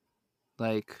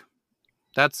 Like,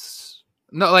 that's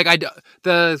no, like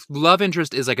the love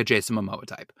interest is like a Jason Momoa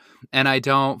type, and I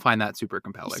don't find that super You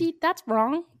compelling. see, that's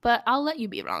wrong, but I'll let you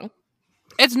be wrong.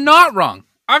 It's not wrong.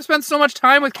 I've spent so much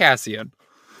time with Cassian.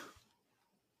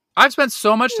 I've spent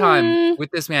so much time with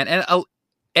this man, and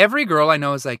every girl I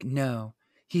know is like, no,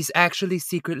 he's actually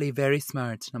secretly very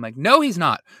smart. And I'm like, no, he's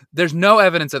not. There's no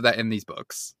evidence of that in these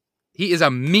books. He is a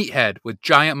meathead with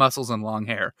giant muscles and long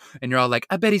hair. And you're all like,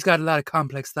 I bet he's got a lot of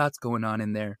complex thoughts going on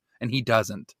in there. And he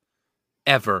doesn't.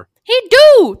 Ever. He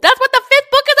do! That's what the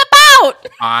 5th book is about!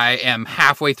 I am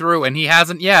halfway through and he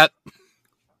hasn't yet.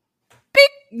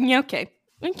 Yeah, okay.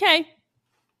 Okay.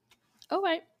 All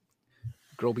right.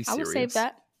 Girl, be I serious. will save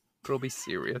that. Girl, be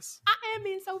serious. I am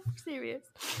being so serious.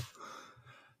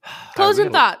 All right,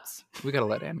 Closing thoughts. We gotta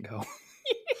let Anne go.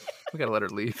 We gotta let her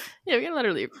leave. Yeah, we gotta let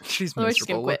her leave. She's Otherwise she's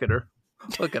miserable. gonna Look at her.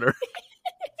 Look at her.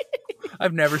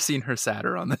 I've never seen her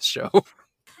sadder on this show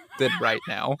than right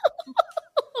now.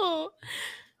 Oh,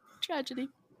 tragedy.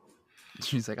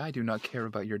 She's like, I do not care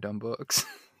about your dumb books.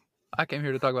 I came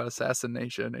here to talk about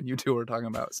assassination, and you two are talking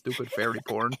about stupid fairy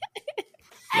porn.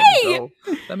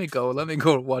 Let me go. Let me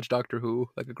go watch Doctor Who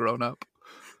like a grown up.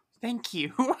 Thank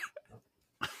you.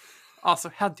 Also,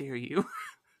 how dare you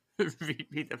read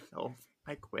me the film?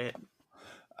 I quit.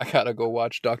 I gotta go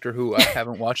watch Doctor Who. I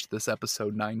haven't watched this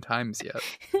episode 9 times yet.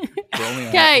 We're only on,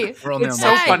 Okay, we're only It's on so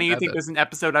like funny you 7. think there's an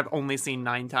episode I've only seen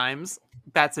 9 times.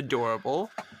 That's adorable.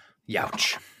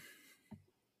 Youch.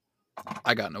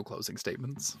 I got no closing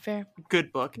statements. Fair.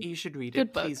 Good book. You should read Good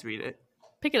it. book. Please read it.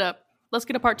 Pick it up. Let's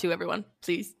get a part 2, everyone.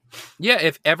 Please. Yeah,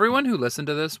 if everyone who listened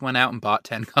to this went out and bought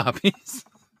 10 copies,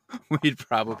 we'd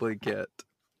probably get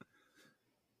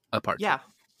a part 2. Yeah.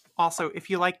 Also, if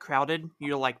you like Crowded,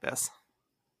 you'll like this.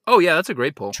 Oh, yeah, that's a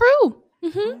great poll. True.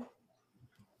 Mm-hmm.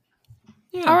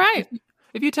 Yeah. All right.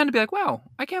 If you tend to be like, wow,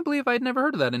 I can't believe I'd never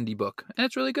heard of that indie book, and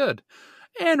it's really good.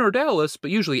 Anne or Dallas, but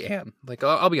usually Anne. Like,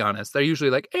 I'll be honest. They're usually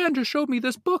like, Anne just showed me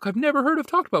this book I've never heard of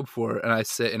talked about before. And I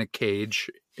sit in a cage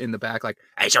in the back like,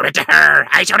 I showed it to her!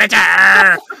 I showed it to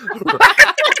her!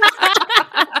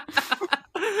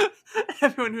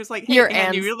 Everyone who's like, hey, You're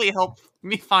Anne, you Anne's. really helped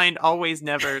me find Always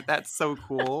Never. That's so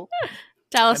cool.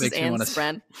 Dallas That is makes me wanna Anne's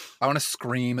friend. I want to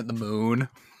scream at the moon,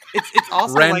 It's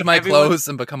also rend like my everyone- clothes,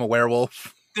 and become a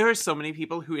werewolf. There are so many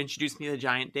people who introduced me to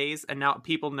Giant Days, and now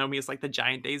people know me as like the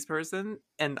Giant Days person,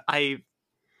 and I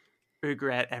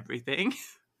regret everything.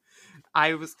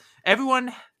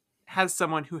 Everyone has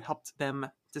someone who helped them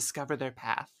discover their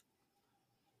path,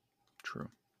 True.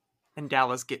 and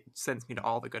Dallas sends me to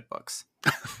all the good books.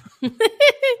 It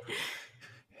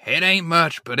ain't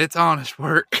much, but it's honest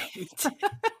work. It's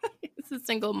a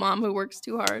single mom who works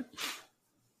too hard.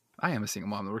 I am a single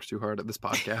mom that works too hard at this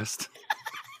podcast.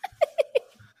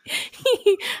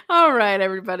 All right,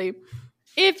 everybody.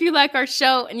 If you like our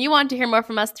show and you want to hear more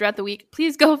from us throughout the week,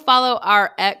 please go follow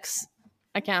our X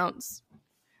accounts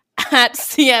at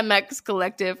CMX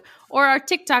Collective or our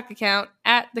TikTok account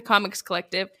at The Comics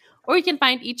Collective. Or you can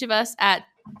find each of us at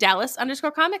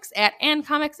Dallas_Comics, at Ann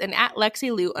Comics, and at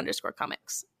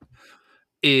LexiLou_Comics.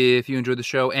 If you enjoyed the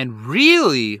show and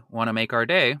really want to make our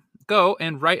day, go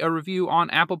and write a review on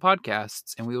Apple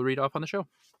Podcasts, and we will read off on the show.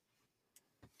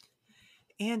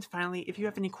 And finally, if you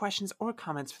have any questions or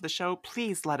comments for the show,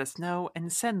 please let us know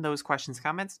and send those questions,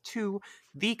 comments to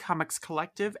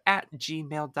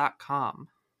thecomicscollective@gmail.com.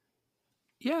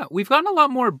 Yeah, we've gotten a lot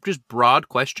more just broad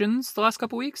questions the last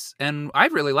couple weeks, and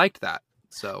I've really liked that.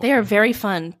 So They are very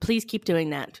fun. Please keep doing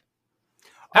that.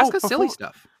 ask us before- silly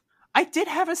stuff. I did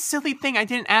have a silly thing I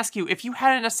didn't ask you. If you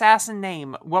had an assassin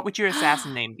name, what would your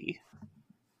assassin name be?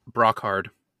 Brockhard.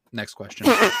 Next question.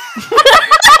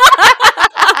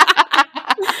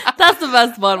 That's the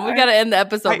best one. We got to end the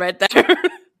episode right there.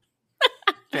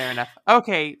 Fair enough.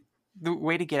 Okay, the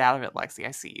way to get out of it, Lexi.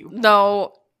 I see you.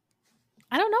 No.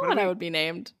 I don't know What what do I we- would be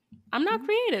named. I'm not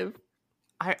creative.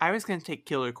 I was going to take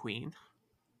Killer Queen.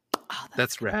 Oh,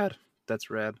 That's rad. That's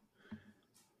rad.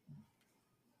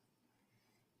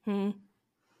 I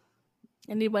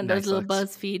need one of Nice, those little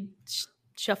Lex. BuzzFeed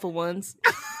shuffle ones.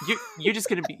 You're just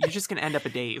gonna end up a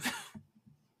Dave.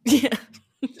 Yeah.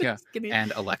 Yeah. Just kidding.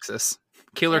 And Alexis.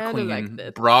 Killer And Queen.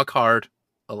 Alexis. Brockhard.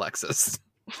 Alexis.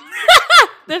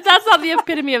 If that's not the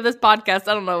epitome of this podcast,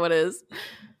 I don't know what is.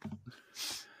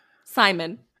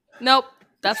 Simon. Nope.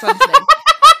 That's not his name.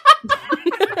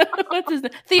 What's his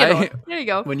name? Theodore. There you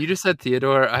go. When you just said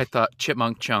Theodore, I thought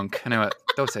Chipmunk Chunk. And I went,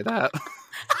 don't say that.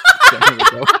 So here we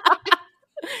go.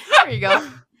 There you go.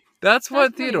 That's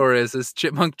what funny. Theodore is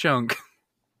Chipmunk Chunk.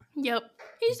 Yep.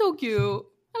 He's so cute.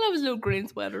 I love his little green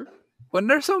sweater. When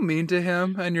they're so mean to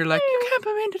him, and you're like, you can't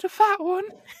be mean to the fat one.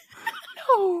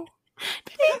 No.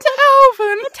 Be mean to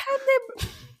Alvin.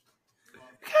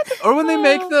 Or when they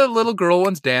make the little girl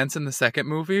ones dance in the second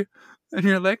movie, and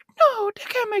you're like, no, they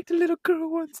can't make the little girl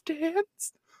ones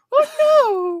dance.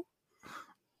 Oh, no.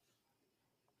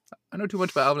 I know too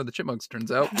much about Alvin and the Chipmunks,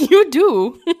 turns out. You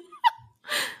do.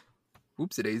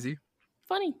 Oopsie daisy.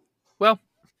 Funny. Well,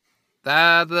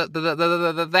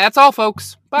 that's all,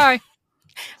 folks. Bye.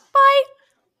 Bye.